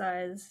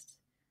emphasized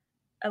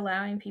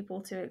allowing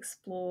people to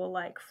explore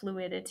like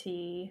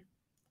fluidity,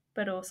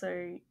 but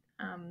also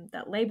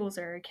that labels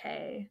are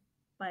okay.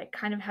 Like,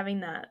 kind of having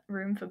that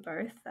room for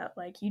both, that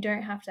like you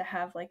don't have to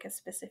have like a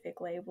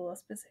specific label or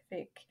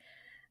specific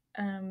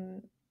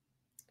um,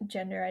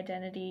 gender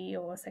identity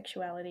or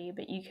sexuality,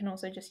 but you can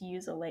also just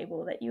use a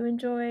label that you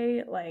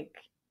enjoy, like,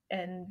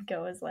 and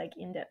go as like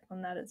in depth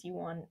on that as you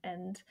want.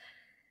 And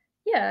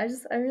yeah,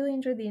 I really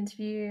enjoyed the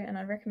interview, and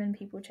I recommend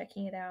people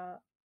checking it out.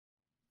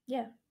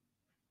 Yeah.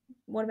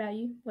 What about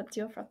you? What's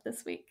your froth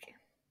this week?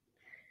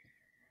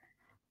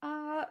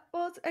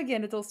 Well,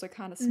 again, it's also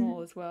kind of Mm.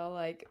 small as well.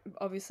 Like,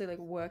 obviously, like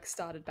work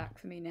started back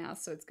for me now,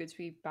 so it's good to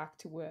be back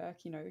to work.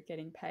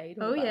 Getting paid,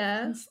 all Oh that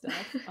yeah. fun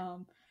stuff.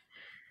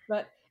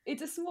 But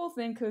it's a small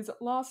thing because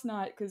last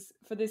night, because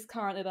for this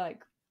currently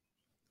like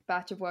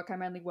batch of work, I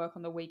mainly work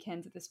on the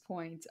weekends at this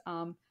point.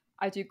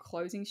 I do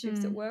closing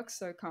shifts at Mm. work,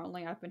 so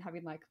currently I've been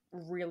having like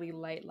really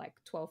late, like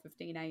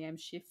 12:15 a.m.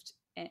 shift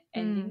Mm.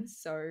 endings,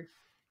 so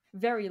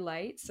very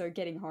late. So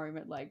getting home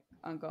at like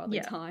ungodly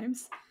Yeah.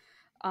 times.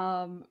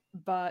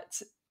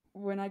 But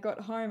when I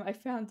got home, I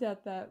found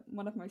out that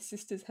one of my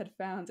sisters had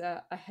found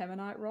a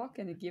hemonite rock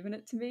and had given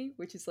it to me,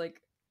 which is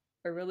like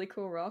a really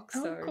cool rock.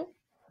 Oh, So cool.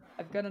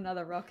 I've got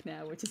another rock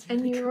now, which is A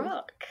really new cool.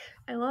 rock.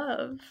 I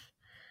love.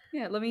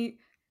 Yeah,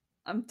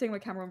 I'm taking my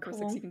camera on for a sec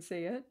so Cool. you can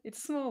see it. It's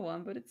a small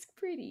one, but it's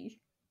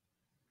pretty.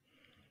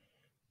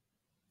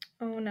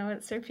 Oh no,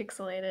 it's so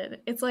pixelated.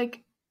 It's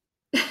like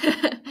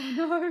Oh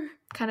no.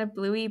 kind of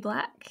bluey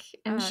black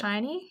and Uh,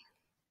 shiny.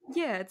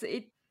 yeah,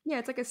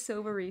 it's like a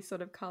silvery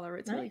sort of color.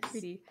 It's really Nice.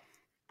 pretty.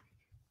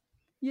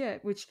 Yeah,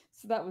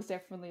 so that was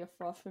definitely a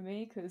froth for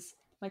me because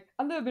like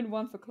I've never been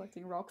one for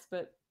collecting rocks,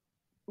 but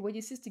when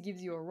your sister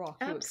gives you a rock,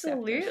 you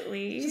accept it.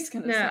 Absolutely. Just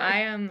gonna No, say.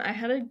 I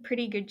had a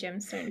pretty good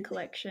gemstone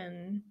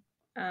collection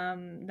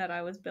that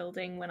I was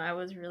building when I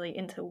was really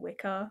into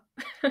Wicca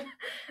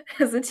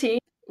as a teen,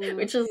 Ooh,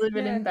 which is a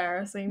bit yeah.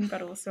 embarrassing,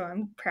 but also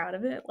I'm proud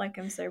of it. Like,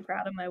 I'm so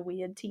proud of my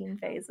weird teen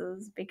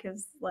phases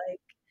because like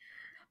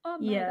Oh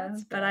no, yeah,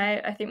 that's but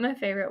fair. I think my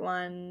favorite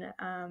one,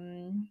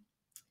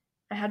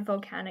 I had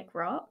volcanic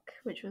rock,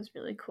 which was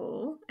really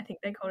cool. I think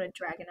they called it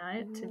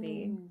dragonite to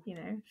be,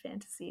 Ooh,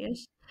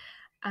 fantasy-ish.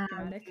 Um,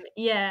 dramatic.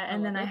 yeah, I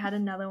and then love I it. had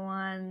another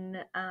one.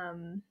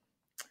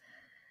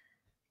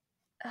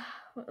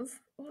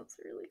 What's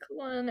a really cool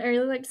one? I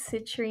really liked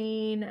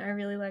citrine. I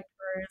really liked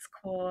rose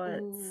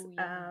quartz. Ooh,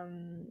 yeah.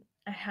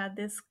 I had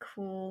this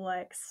cool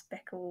like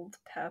speckled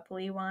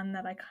purpley one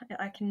that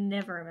I can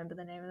never remember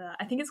the name of that.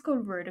 I think it's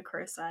called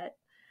rhodochrosite.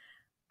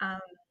 Um,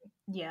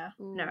 yeah,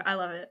 no, Ooh. I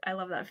love it. I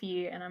love that for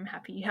you, and I'm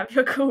happy you have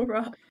your cool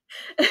rock.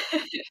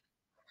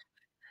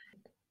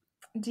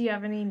 Do you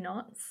have any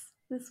knots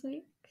this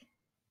week?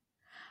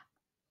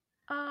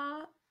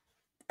 Uh,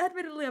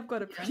 Admittedly, I've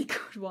got a Yeah. pretty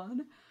good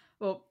one.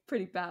 Well,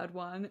 pretty bad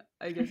one,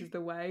 I guess is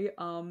the way.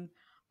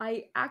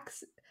 I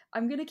ax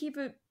I'm gonna keep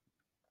it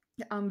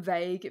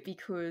vague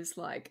because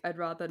like I'd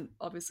rather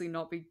obviously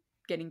not be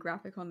getting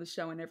graphic on the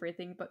show and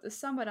everything. But to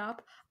sum it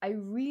up, I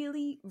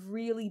really,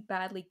 really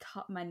badly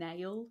cut my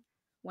nail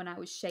when I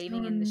was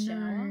shaving Oh in the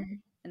shower, no.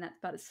 and that's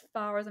about as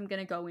far as I'm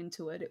gonna go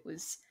into it. It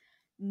was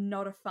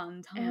not a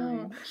fun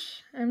time.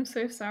 Ouch. I'm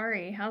so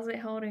sorry. How's it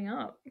holding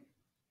up?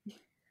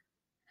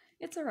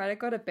 It's all right. I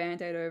got a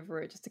band-aid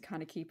over it just to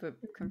kind of keep it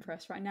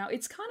compressed right now.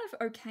 It's kind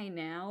of okay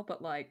now,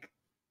 but like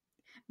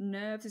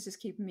nerves is just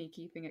keeping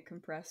it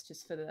compressed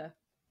just for the,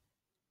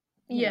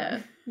 you know.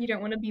 Yeah, you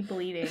don't want to be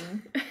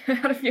bleeding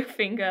out of your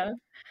finger.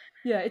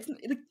 Yeah,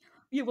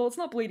 yeah, well, it's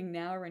not bleeding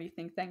now or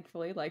anything,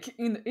 thankfully. Like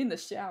in the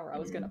shower, I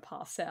was gonna Mm.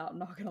 pass out. I'm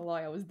not gonna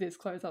lie, I was this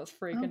close. I was Oh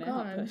freaking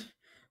out. god, But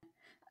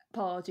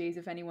apologies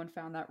if anyone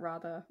found that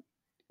rather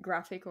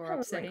graphic or that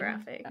wasn't upsetting.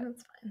 graphic.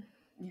 That's fine.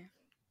 Yeah,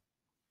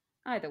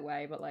 either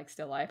way, but like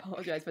still, I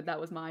apologize. But that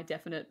was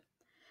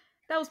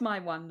my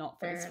one not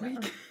for Fair this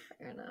enough. week.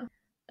 Fair enough.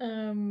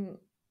 Um,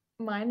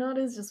 my knot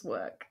is just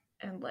work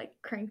and like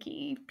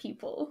cranky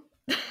people.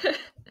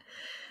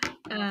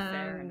 Oh,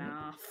 fair um,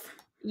 enough.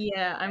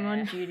 yeah, I'm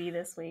on Fair. duty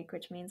this week,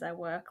 which means I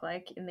work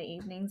like in the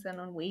evenings and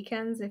on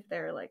weekends if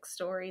there are like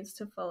stories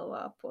to follow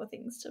up or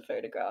things to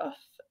photograph.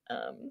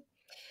 Um,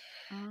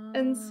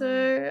 And Ah.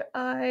 so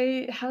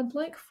I had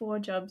like 4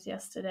 jobs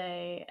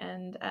yesterday,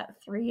 and at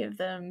 3 of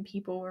them,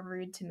 people were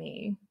rude to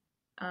me,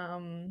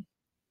 um,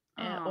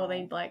 or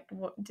they Oh. like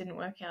didn't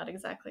work out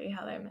exactly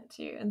how they meant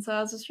to. And so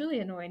I was just really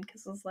annoyed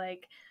because I was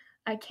like,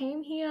 I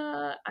came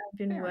here, I've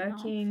been Fair enough.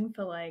 working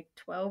for like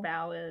 12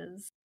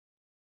 hours.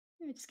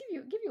 Yeah, just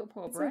give you a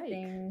poor It's a break.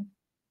 thing.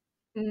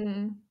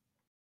 Mm.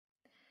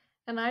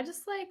 And I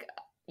just like,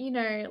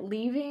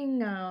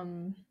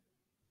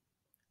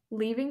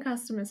 leaving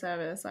customer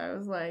service, I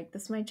was like,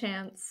 this is my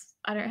chance.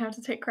 I don't have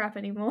to take crap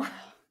anymore.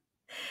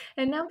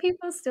 And now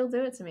people still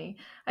do it to me.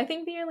 I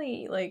think the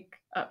only like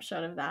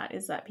upshot of that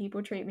is that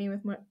people treat me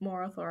with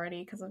more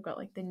authority because I've got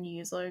like the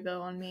news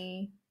logo on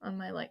me on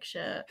my like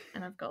shirt,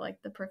 and I've got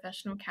like the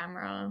professional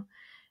camera,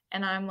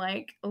 and I'm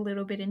like a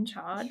little bit in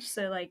charge.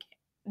 So like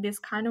this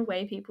kind of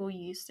way people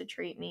used to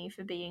treat me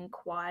for being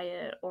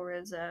quiet or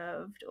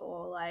reserved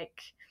or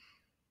like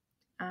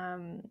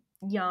um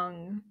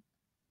young,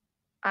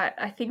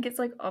 I think it's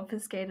like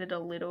obfuscated a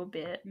little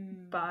bit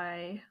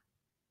by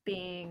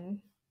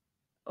being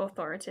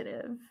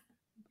authoritative,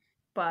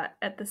 but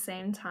at the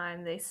same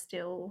time they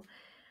still,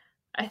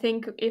 I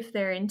think if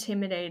they're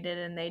intimidated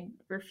and they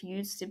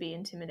refuse to be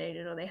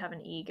intimidated or they have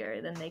an ego,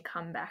 then they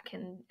come back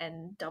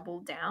and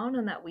double down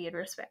on that weird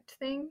respect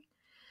thing.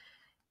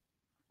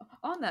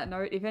 On that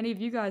note, if any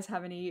of you guys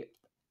have any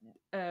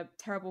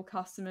terrible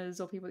customers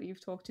or people that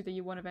you've talked to that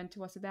you want to vent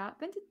to us about,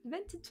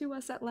 vent it to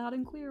us at Loud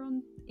and Queer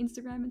on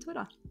Instagram and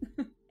Twitter.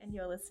 And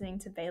you're listening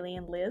to Bailey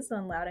and Liz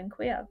on Loud and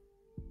Queer.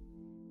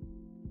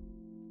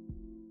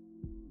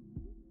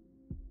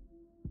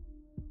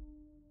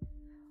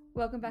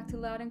 Welcome back to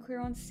Loud and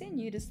Queer on Sin.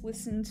 You just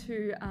listened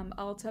to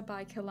Alta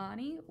by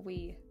Kehlani.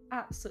 We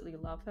absolutely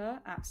love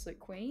her, absolute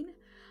queen.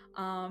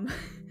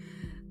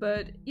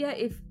 But yeah,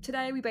 if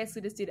today we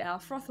basically just did our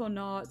froth or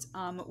not,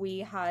 we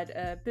had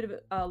a bit of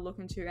a look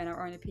into and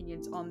our own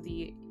opinions on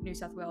the New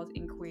South Wales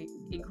inquiry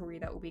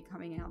that will be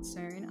coming out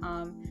soon.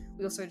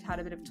 We also had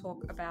a bit of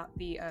talk about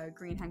the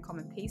Greenhand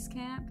Common Peace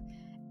Camp,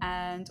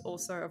 and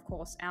also, of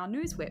course, our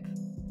news whip.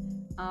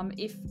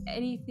 If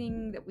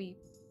anything that we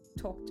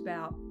talked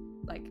about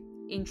like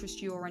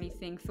interest you or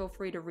anything, feel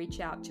free to reach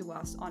out to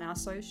us on our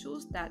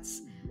socials.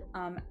 That's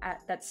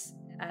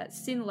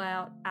Sin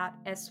Loud at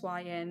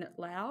SYN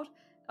Loud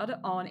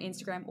on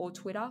Instagram or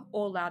Twitter,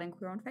 or Loud and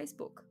Queer on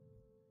Facebook.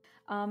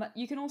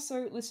 You can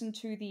also listen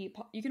to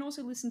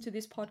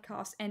this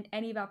podcast and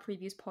any of our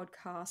previous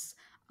podcasts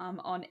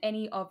on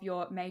any of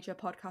your major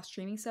podcast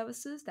streaming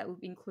services. That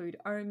would include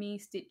Omi,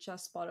 Stitcher,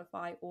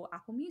 Spotify, or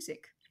Apple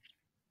Music.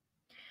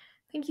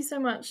 Thank you so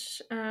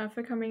much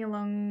for coming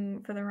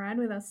along for the ride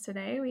with us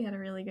today. We had a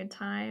really good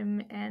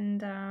time,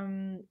 and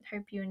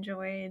hope you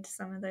enjoyed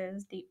some of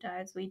those deep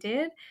dives we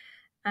did.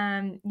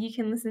 You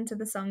can listen to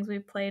the songs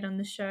we've played on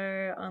the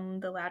show on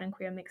the Loud and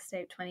Queer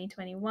Mixtape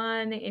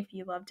 2021 if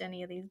you loved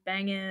any of these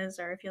bangers,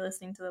 or if you're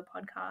listening to the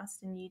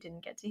podcast and you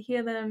didn't get to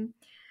hear them.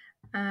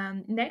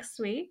 Next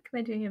week,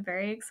 we're doing a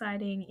very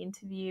exciting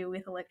interview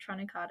with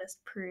electronic artist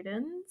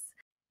Prudence.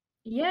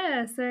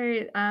 Yeah, so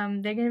they're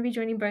going to be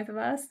joining both of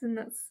us, and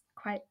that's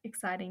quite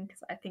exciting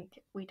because I think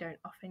we don't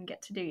often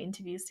get to do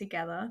interviews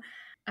together.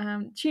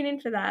 Tune in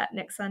for that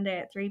next Sunday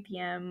at 3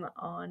 p.m.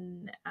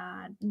 on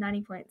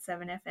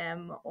 90.7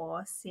 FM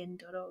or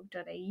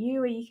sin.org.au,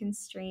 where you can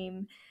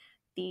stream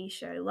the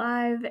show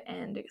live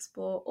and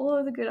explore all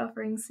of the good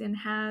offerings Sin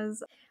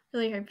has.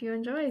 Really hope you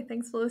enjoy.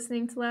 Thanks for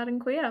listening to Loud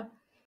and Queer.